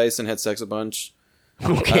paradise and had sex a bunch.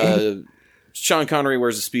 Okay. Sean Connery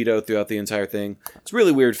wears a Speedo throughout the entire thing. It's a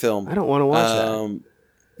really weird film. I don't want to watch that.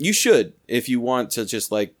 You should if you want to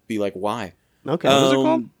just like be like, why? Okay. What was it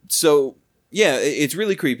called? So yeah, it's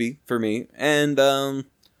really creepy for me. And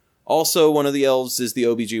also one of the elves is the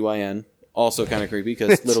OBGYN. Also kind of creepy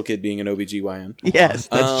because little kid being an OBGYN. Yes,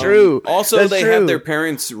 that's true. Also, That's they true. have their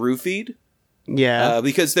parents roofied Yeah.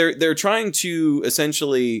 because they're trying to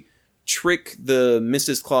essentially trick the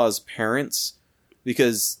Mrs. Claus parents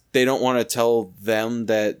because they don't want to tell them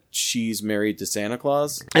that she's married to Santa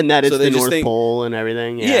Claus. And that it's so they the just North think- Pole and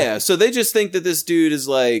everything. Yeah, so they just think that this dude is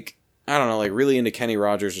like, I don't know, like really into Kenny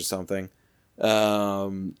Rogers or something.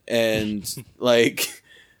 And like,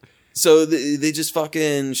 so they just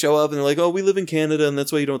fucking show up and they're like, oh, we live in Canada and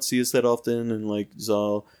that's why you don't see us that often. And like,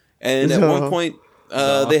 Zal. And at one point,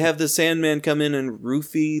 they have the Sandman come in and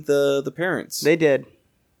roofie the parents. They did.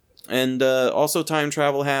 And also time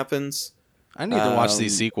travel happens. I need to watch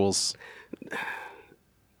these sequels.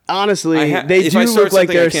 Honestly, I they if do I start look like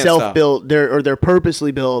something, I they're can't self-built. They're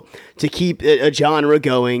purposely built to keep a genre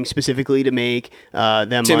going, specifically to make them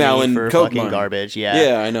Tim money Allen for Coke fucking money. garbage. Yeah,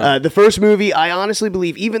 Yeah, I know. The first movie, I honestly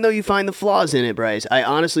believe, even though you find the flaws in it, Bryce, I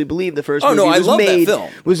honestly believe the first Oh, movie no, I was love that made film.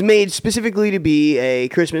 was made specifically to be a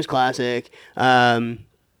Christmas classic.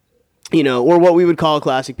 You know, or what we would call a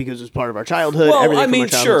classic because it was part of our childhood. Well, Everything I from mean, our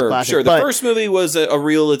childhood was a classic, sure. The but- first movie was a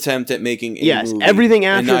real attempt at making a Yes, movie everything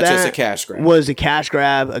and after not that just a cash grab. was a cash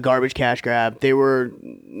grab, a garbage cash grab. They were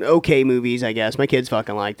okay movies, I guess. My kids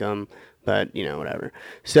fucking liked them, but you know, whatever.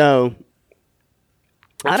 So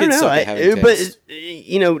I don't kids know, suck at having but taste.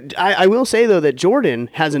 you know, I will say though that Jordan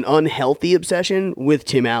has an unhealthy obsession with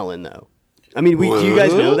Tim Allen. Though, I mean, do you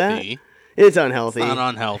guys know that? Unhealthy? It's unhealthy. Not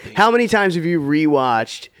unhealthy. How many times have you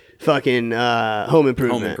rewatched fucking Home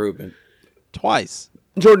Improvement? Home Improvement. Twice.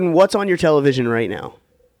 Jordan, what's on your television right now?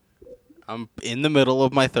 I'm in the middle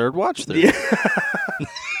of my third watch through.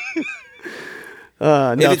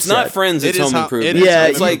 If it's not Friends, it's It is Home Ho- Improvement. it is Yeah,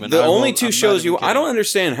 It's Home like Improvement. the I only will- two I'm not shows even I kidding. don't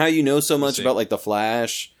understand how you know so much see. about like The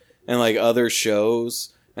Flash and like other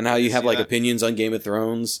shows and how you have see like that. opinions on Game of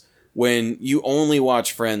Thrones when you only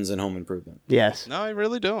watch Friends and Home Improvement. Yes. No, I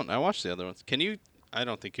really don't. I watched the other ones. Can you? I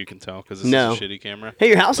don't think you can tell because this No. is a shitty camera. Hey,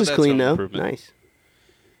 your house But is that's clean Home though. Improvement. Nice.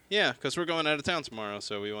 Yeah, because we're going out of town tomorrow,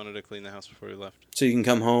 so we wanted to clean the house before we left. So you can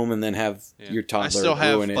come home and then have Yeah. your toddler I still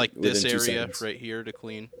have ruin it like this within 2 area seconds. right here to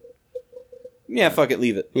clean. Yeah, fuck it,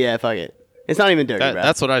 leave it. Yeah, fuck it. It's not even dirty, bro.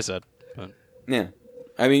 That's what I said. But Yeah.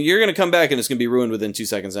 I mean, you're going to come back and it's going to be ruined within 2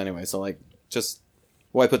 seconds anyway. So, like, just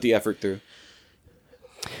why put the effort through?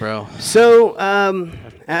 bro, So,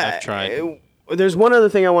 I've tried. There's one other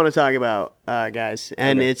thing I want to talk about, guys,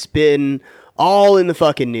 and Okay. it's been all in the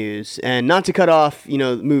fucking news. And not to cut off, you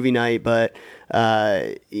know, movie night, but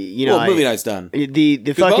you know, Well, movie night's done. The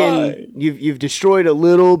Goodbye. fucking you've destroyed a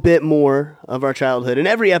little bit more of our childhood. And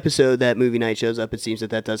every episode that movie night shows up, it seems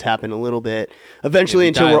that does happen a little bit. Eventually, Yeah, we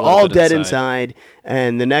until die a we're little all bit dead inside. inside,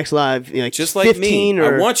 and the next live, you know, like Just like 15 me.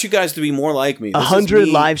 or I want you guys to be more like me. This is 100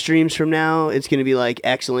 me. live streams from now, it's going to be like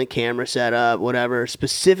excellent camera setup, whatever,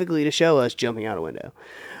 specifically to show us jumping out a window.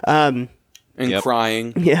 And Yep.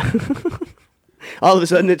 crying. Yeah. All of a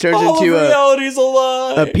sudden, it turns All into of reality's a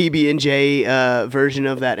lie. a PB&J version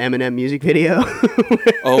of that Eminem music video.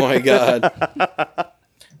 Oh my god.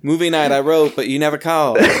 Movie night I wrote, but you never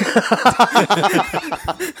called.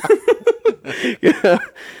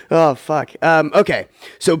 Oh, fuck. Okay,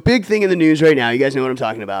 so big thing in the news right now. You guys know what I'm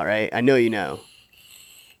talking about, right? I know you know.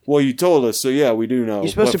 Well, you told us, so yeah, we do know. You're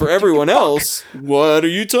supposed But to for everyone else, what are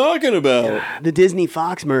you talking about? The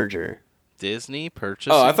Disney-Fox merger. Disney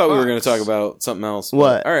purchased. Oh, I thought we were going to talk about something else.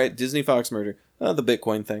 What? All right, Disney Fox merger. The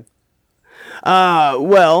Bitcoin thing.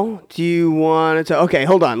 Well, do you want to... Okay,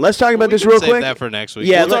 hold on. Let's talk about We this can real save quick. that for next week.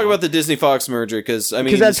 Yeah, We'll talk about the Disney Fox merger because, I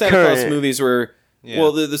mean, 'Cause the that's Santa Claus current. movies were... Yeah.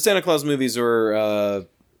 Well, the Santa Claus movies were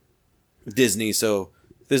Disney, so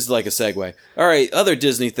this is like a segue. All right, other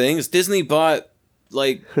Disney things. Disney bought,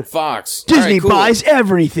 like, Fox. All Disney right, cool. buys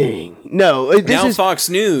everything. No, this Now is... Fox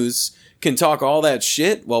News can talk all that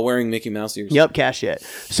shit while wearing Mickey Mouse ears. Yep, cash it.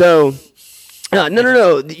 So, no.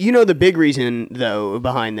 You know the big reason though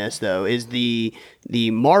behind this though is the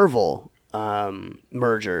Marvel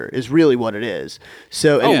merger is really what it is.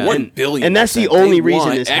 So Oh, 1 billion%. and that's the only They reason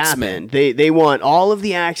want this X-Men. happened. They want all of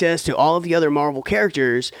the access to all of the other Marvel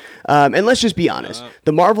characters. And let's just be honest,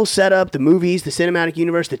 the Marvel setup, the movies, the cinematic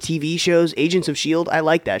universe, the TV shows, Agents of Shield. I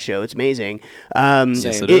like that show. It's amazing.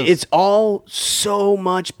 Yes, it is. It's all so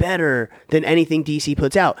much better than anything DC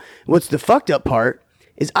puts out. What's the fucked up part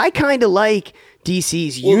is I kind of like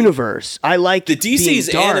DC's universe. I like The DC's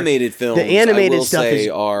being dark. animated films, The animated I will stuff say, is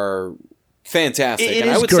are fantastic. It and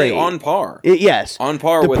I is would great. say on par. Yes. On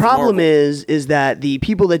par the with problem Marvel. is that the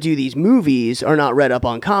people that do these movies are not read up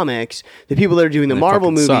on comics. The people that are doing the Marvel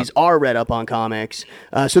fucking movies suck. are read up on comics,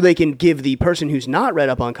 so they can give the person who's not read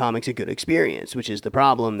up on comics a good experience, which is the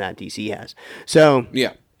problem that DC has. So,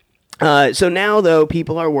 Yeah. so now though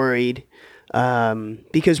people are worried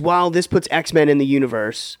because while this puts X-Men in the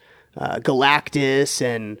universe, Galactus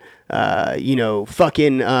and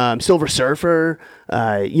fucking Silver Surfer,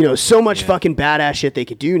 so much fucking badass shit they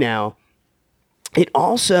could do now. It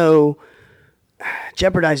also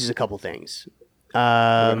jeopardizes a couple things.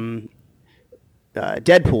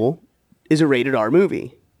 Deadpool is a rated R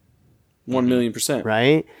movie, 1,000,000%.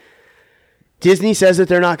 right? Disney says that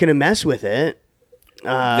they're not going to mess with it. They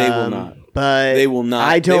will not. But They will not-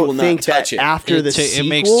 I they will don't not think touch that it. after the sequel, It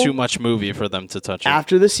makes too much movie for them to touch it.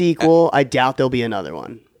 after the sequel, I doubt there'll be another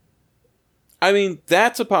one. I mean,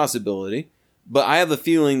 that's a possibility. But I have a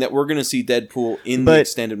feeling that we're going to see Deadpool in the But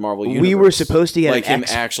extended Marvel universe. we were supposed to get like an him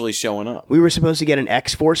X- actually showing up. We were supposed to get an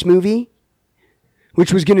X-Force movie,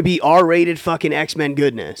 which was going to be R-rated fucking X-Men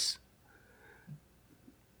goodness.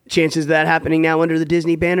 Chances of that happening now under the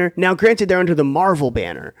Disney banner? Now, granted, they're under the Marvel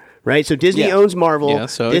banner, right? So Disney Yeah. owns Marvel. Yeah,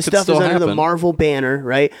 so it this could stuff is still under the happen. Marvel banner,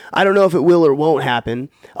 right? I don't know if it will or won't happen.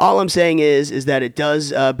 All I'm saying is that it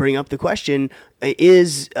does bring up the question: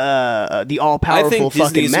 is the I all-powerful think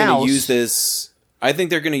fucking Disney's going mouse? to use this. I think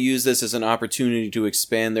they're going to use this as an opportunity to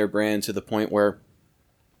expand their brand to the point where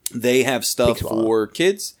they have stuff Big swallow. for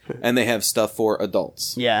kids and they have stuff for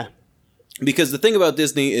adults. Yeah, Because the thing about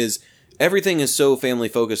Disney is everything is so family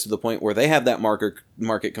focused to the point where they have that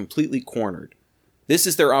market completely cornered. This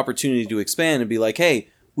is their opportunity to expand and be like, hey,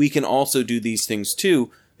 we can also do these things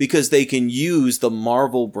too, because they can use the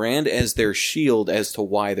Marvel brand as their shield as to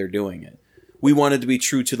why they're doing it. We wanted to be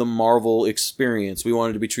true to the Marvel experience. We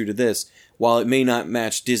wanted to be true to this. While it may not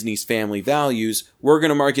match Disney's family values, we're going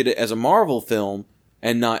to market it as a Marvel film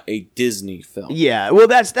and not a Disney film. yeah. Well,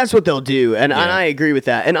 that's what they'll do, and I agree with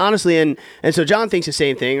that. And honestly, and so John thinks the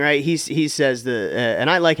same thing, right? He says and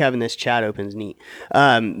I like having this chat open's neat.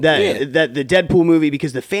 That the Deadpool movie,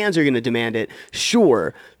 because the fans are going to demand it.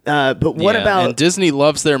 Sure, but what Yeah, about and Disney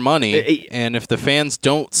loves their money, Uh, and if the fans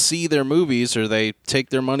don't see their movies or they take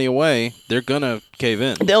their money away, they're gonna cave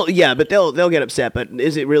in. They'll get upset, but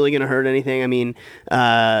is it really going to hurt anything? I mean,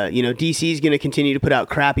 DC's going to continue to put out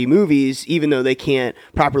crappy movies, even though they can't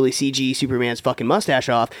properly CG Superman's fucking mustache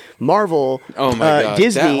off. Marvel, Oh my God,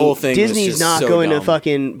 Disney, that whole thing was Disney's just not so going to dumb.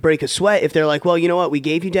 fucking break a sweat if they're like, well, you know what, we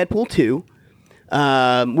gave you Deadpool 2.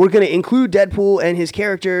 We're going to include Deadpool and his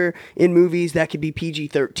character in movies that could be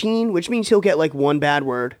PG-13, which means he'll get like one bad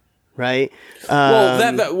word, right?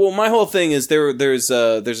 Well, my whole thing is there's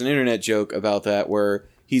an internet joke about that where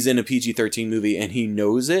he's in a PG-13 movie and he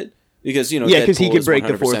knows it because Yeah, 'cause he Deadpool could is break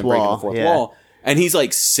the 100% fourth breaking wall, the fourth yeah. wall, and he's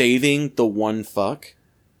like saving the one fuck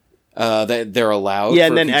that they're allowed. Yeah, for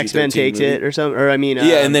and then a X-Men PG-13 takes movie. it or something, or I mean,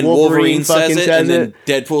 Yeah, and then Wolverine fucking says it, and then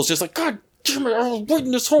Deadpool's just like, God damn it, I was waiting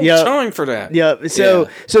this whole Yep. time for that. Yeah, so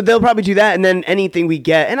they'll probably do that, and then anything we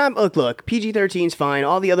get, and look, PG-13's fine.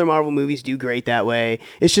 All the other Marvel movies do great that way.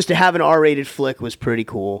 It's just to have an R-rated flick was pretty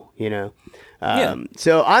cool, Yeah.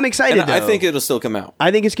 So I'm excited. And I though. think it'll still come out. I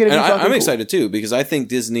think it's going to be. And fucking I'm cool. excited too because I think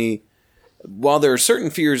Disney, while there are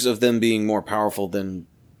certain fears of them being more powerful than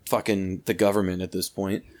fucking the government at this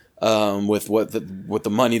point, with what the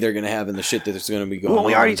money they're going to have and the shit that's going to be going on. Well,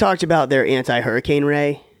 we already talked about their anti-hurricane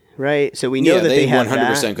ray, right? So we know that they have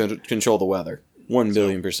 100% that. control the weather.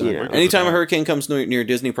 1,000,000,000%. you know. Anytime a hurricane comes near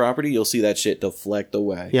Disney property, you'll see that shit deflect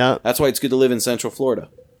away. Yeah. That's why it's good to live in Central Florida.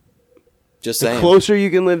 Just The saying. closer you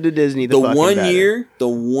can live to Disney, the fucking better. The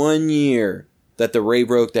one year that the Ray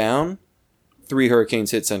broke down, 3 hurricanes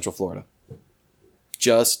hit Central Florida.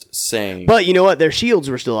 Just saying. But you know what? Their shields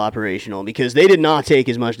were still operational because they did not take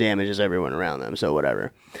as much damage as everyone around them. So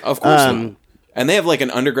whatever. Of course not. And they have like an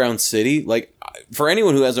underground city. Like, for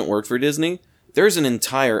anyone who hasn't worked for Disney, there's an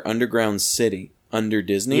entire underground city under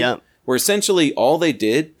Disney. Yep. Where essentially all they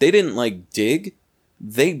didn't like dig.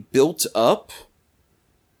 They built up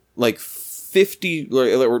like 50,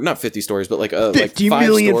 or not 50 stories, but like 50 like 5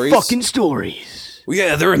 million stories. fucking stories.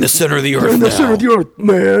 Yeah, they're in the center of the earth They're in the now. center of the earth,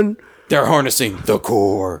 man. They're harnessing the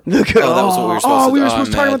core. The core. Oh, that was what we were supposed to do. we were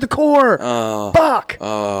supposed to talk about the core.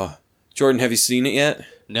 Fuck. Jordan, have you seen it yet?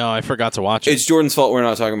 No, I forgot to watch it. It's Jordan's fault we're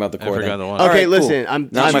not talking about the core. I forgot then. to watch Okay, All right, listen. cool. I'm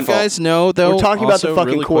Not my You fault. guys know though. We're talking about the also,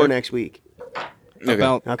 fucking really core quick, next week.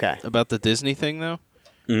 About Okay. about the Disney thing though.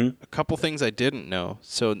 Mhm. A couple things I didn't know.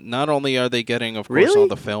 So not only are they getting, of course, Really? all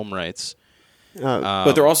the film rights,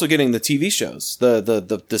 But they're also getting the TV shows,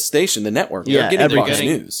 the station, the network. Yeah, They're getting Fox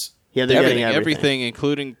everything. News. Yeah, they're they're getting getting everything. everything,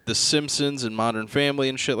 including The Simpsons and Modern Family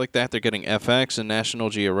and shit like that. They're getting FX and National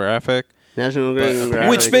Geographic. National Geographic.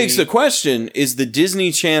 Which begs the question: is the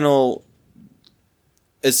Disney Channel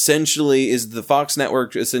is the Fox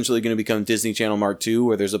network essentially going to become Disney Channel Mark II,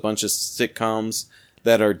 where there's a bunch of sitcoms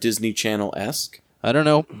that are Disney Channel-esque? I don't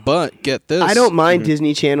know, but get this. I don't mind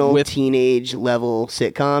Disney Channel With- teenage level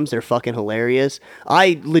sitcoms. They're fucking hilarious.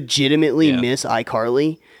 I legitimately Yeah. miss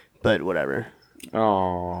iCarly, but whatever.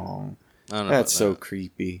 Oh, I don't know that's about so that.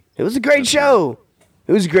 creepy. It was a great show.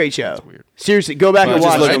 It was a great show. weird. Seriously, go back Well, and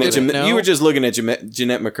just watch looking it. at Jim- know. You were just looking at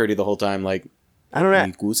Jeanette McCurdy the whole time, like I don't know.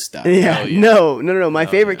 me gusta. Yeah, Hell yeah. no. My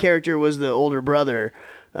favorite character was the older brother,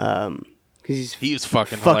 because he's He was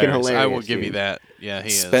fucking Fucking hilarious. I will hilarious, give you dude. that. Yeah, he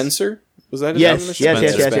is. Spencer, was that his yes, name?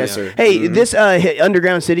 yes. Spencer. Hey, this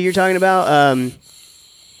Underground City you're talking about.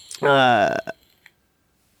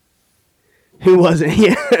 Who wasn't?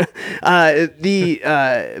 Yeah,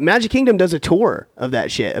 the Magic Kingdom does a tour of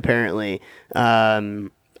that shit. Apparently,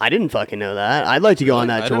 I didn't fucking know that. I'd like to go on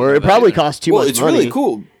I that didn't tour. know It that probably either. costs too Well, much it's money. really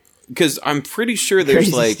cool because I'm pretty sure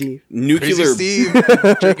there's Crazy like Steve. nuclear. Crazy Steve,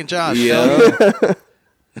 Jake and Josh. Yeah.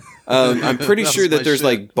 I'm pretty That sure was that my there's shit.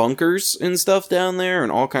 like bunkers and stuff down there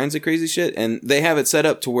and all kinds of crazy shit. And they have it set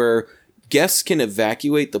up to where guests can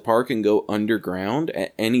evacuate the park and go underground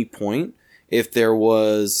at any point if there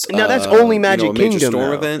was Now, that's only Magic a major Kingdom, storm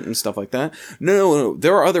though. event and stuff like that. No.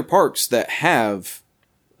 There are other parks that have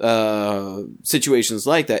situations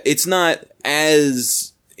like that. It's not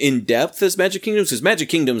as in depth as Magic Kingdoms because Magic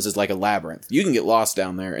Kingdoms is like a labyrinth. You can get lost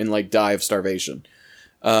down there and like die of starvation.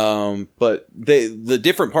 But the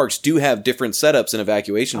different parks do have different setups and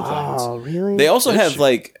evacuation plans. Oh, really? They also have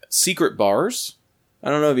like secret bars. I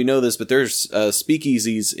don't know if you know this, but there's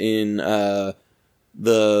speakeasies in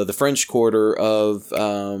the French Quarter of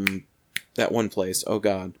that one place. Oh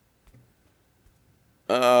God,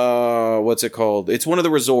 what's it called? It's one of the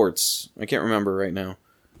resorts. I can't remember right now.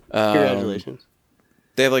 Congratulations.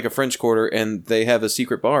 They have like a French Quarter, and they have a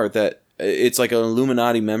secret bar that it's like an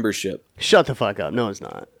Illuminati membership. Shut the fuck up. No, it's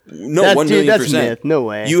not. No, That's- 1 dude, million that's percent. myth. No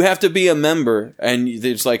way. You have to be a member, and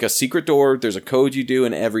there's like a secret door. There's a code you do,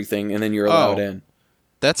 and everything, and then you're allowed in.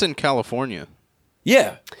 That's in California.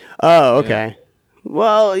 Yeah, Oh, okay.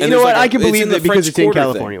 Well, you And know there's what? like I can it's believe in the it because French it's in Quarter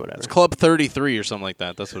California, thing. whatever. It's Club 33 or something like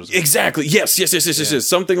that. That's what it's exactly. Yes,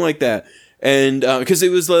 something like that. And because it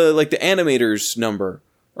was like the animator's number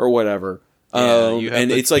or whatever. Yeah, you have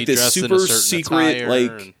and to it's like be this dressed in a super certain secret, attire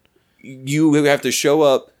like you have to show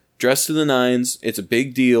up dressed to the nines. It's a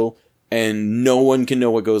big deal, and no one can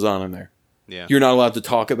know what goes on in there. yeah. You're not allowed to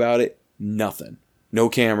talk about it. Nothing. No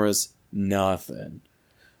cameras. Nothing.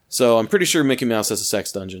 So I'm pretty sure Mickey Mouse has a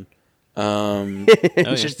sex dungeon.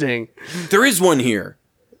 Interesting. There is one here.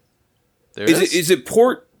 There Is it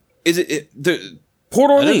Port? Is it the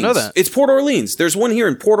Port Orleans? didn't know that. It's Port Orleans. There's one here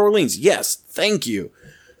in Port Orleans. Yes, thank you.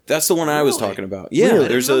 That's the one I was talking about. Yeah, Really? I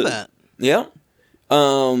there's didn't know a that. yeah.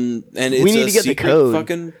 And it's We need a to get the secret code.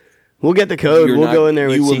 Fucking, We'll get the code. you're We'll not- go in there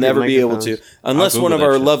with You will secret never be able to, microphones. unless I'll one of Google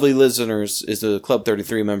our that shit. lovely listeners is a Club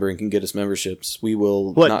 33 member and can get us memberships. We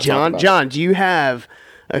will. What, not John? Talk about John, do you have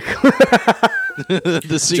a... The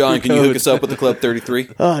it. secret John, can you code. hook us up with the Club 33?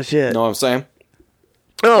 Oh, shit. Know what I'm saying?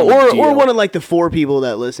 Oh, or deal. one of like the 4 people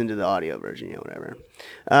that listen to the audio version, whatever.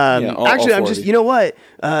 all Actually, I'm 4 just, of you know what?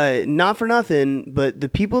 Not for nothing, but the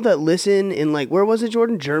people that listen in like, where was it,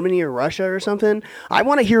 Jordan? Germany or Russia or something? I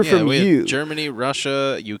want to hear Yeah, from we have you. Germany,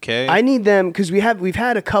 Russia, UK. I need them because we've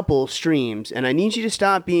had a couple streams, and I need you to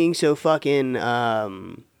stop being so fucking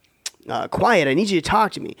quiet. I need you to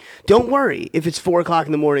talk to me. Don't worry if it's 4:00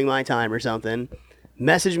 in the morning my time or something.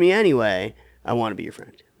 Message me anyway. I want to be your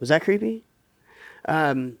friend. Was that creepy?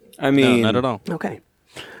 I no, mean, not at all. Okay.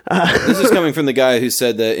 this is coming from the guy who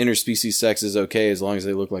said that interspecies sex is okay as long as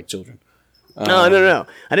they look like children. No.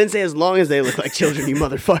 I didn't say as long as they look like children, you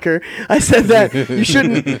motherfucker. I said that you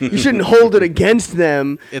shouldn't hold it against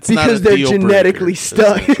them It's not because a they're deal genetically breaker,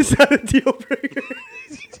 stuck. It's not a deal breaker.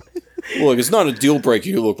 Look, it's not a deal breaker.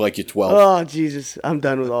 You look like you're 12. Oh Jesus, I'm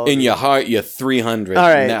done with all. In of your heart, you're 300. All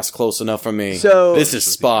right. And that's close enough for me. So- this is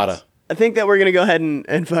Sparta. I think that we're gonna go ahead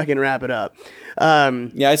and fucking wrap it up.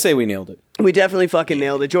 Yeah, I say we nailed it. We definitely fucking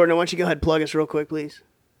nailed it. Jordan, why don't you go ahead and plug us real quick, please?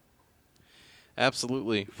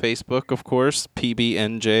 Absolutely. Facebook, of course,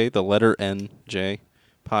 PBNJ, the letter NJ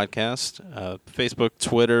podcast. Facebook,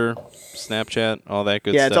 Twitter, Snapchat, all that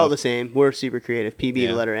good stuff. Yeah, it's all the same. We're super creative. PB, Yeah.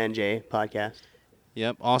 the letter NJ podcast.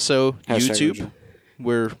 Yep. Also, Hashtag YouTube. original.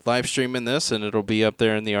 We're live streaming this, and it'll be up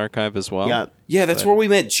there in the archive as well. Yep. Yeah, that's But- where we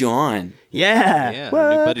met John. Yeah. our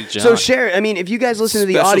new What? buddy John. So share. I mean, if you guys listen to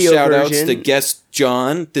the Special audio shout outs version, to guest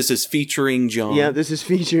John. This is featuring John. yeah, this is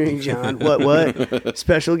featuring John. What?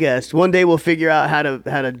 Special guest. One day we'll figure out how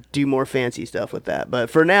to do more fancy stuff with that. But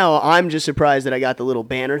for now, I'm just surprised that I got the little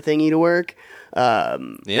banner thingy to work.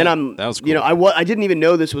 And I'm, that was you know, cool. I didn't even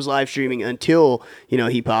know this was live streaming until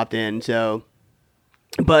he popped in. So.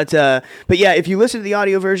 But yeah, if you listen to the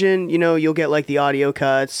audio version, you'll get like the audio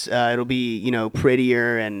cuts. It'll be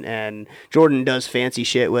prettier, and Jordan does fancy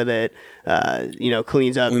shit with it.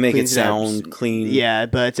 Cleans up. We make it cleans up. sound clean. Yeah,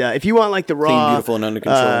 but if you want like the raw, beautiful, and under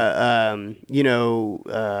control.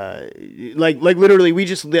 like literally,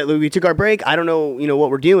 we took our break. I don't know, what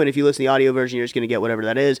we're doing. If you listen to the audio version, you're just gonna get whatever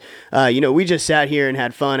that is. We just sat here and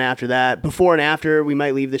had fun after that. Before and after, we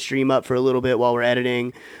might leave the stream up for a little bit while we're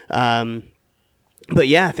editing. But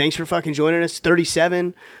yeah, thanks for fucking joining us.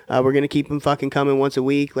 37. We're going to keep them fucking coming once a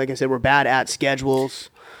week. Like I said, we're bad at schedules.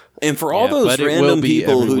 And for all Yeah, those but it will random be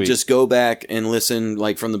people every who week. just go back and listen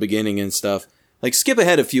like from the beginning and stuff, like skip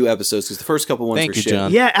ahead a few episodes because the first couple ones Thank were you, shit.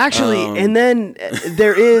 John. Yeah, actually. And then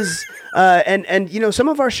there is, and some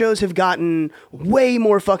of our shows have gotten way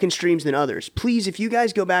more fucking streams than others. Please, if you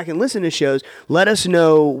guys go back and listen to shows, let us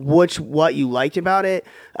know what you liked about it.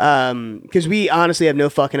 Because we honestly have no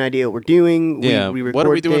fucking idea what we're doing. Yeah. We What are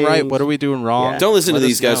we record doing right? things. What are we doing wrong? Yeah. Don't listen Let to us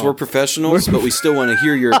these guys. know. We're professionals, but we still want to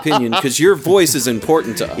hear your opinion because your voice is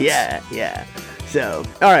important to us. Yeah. So,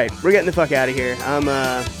 all right, we're getting the fuck out of here.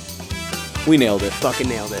 We nailed it. Fucking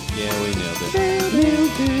nailed it. Yeah, we nailed it.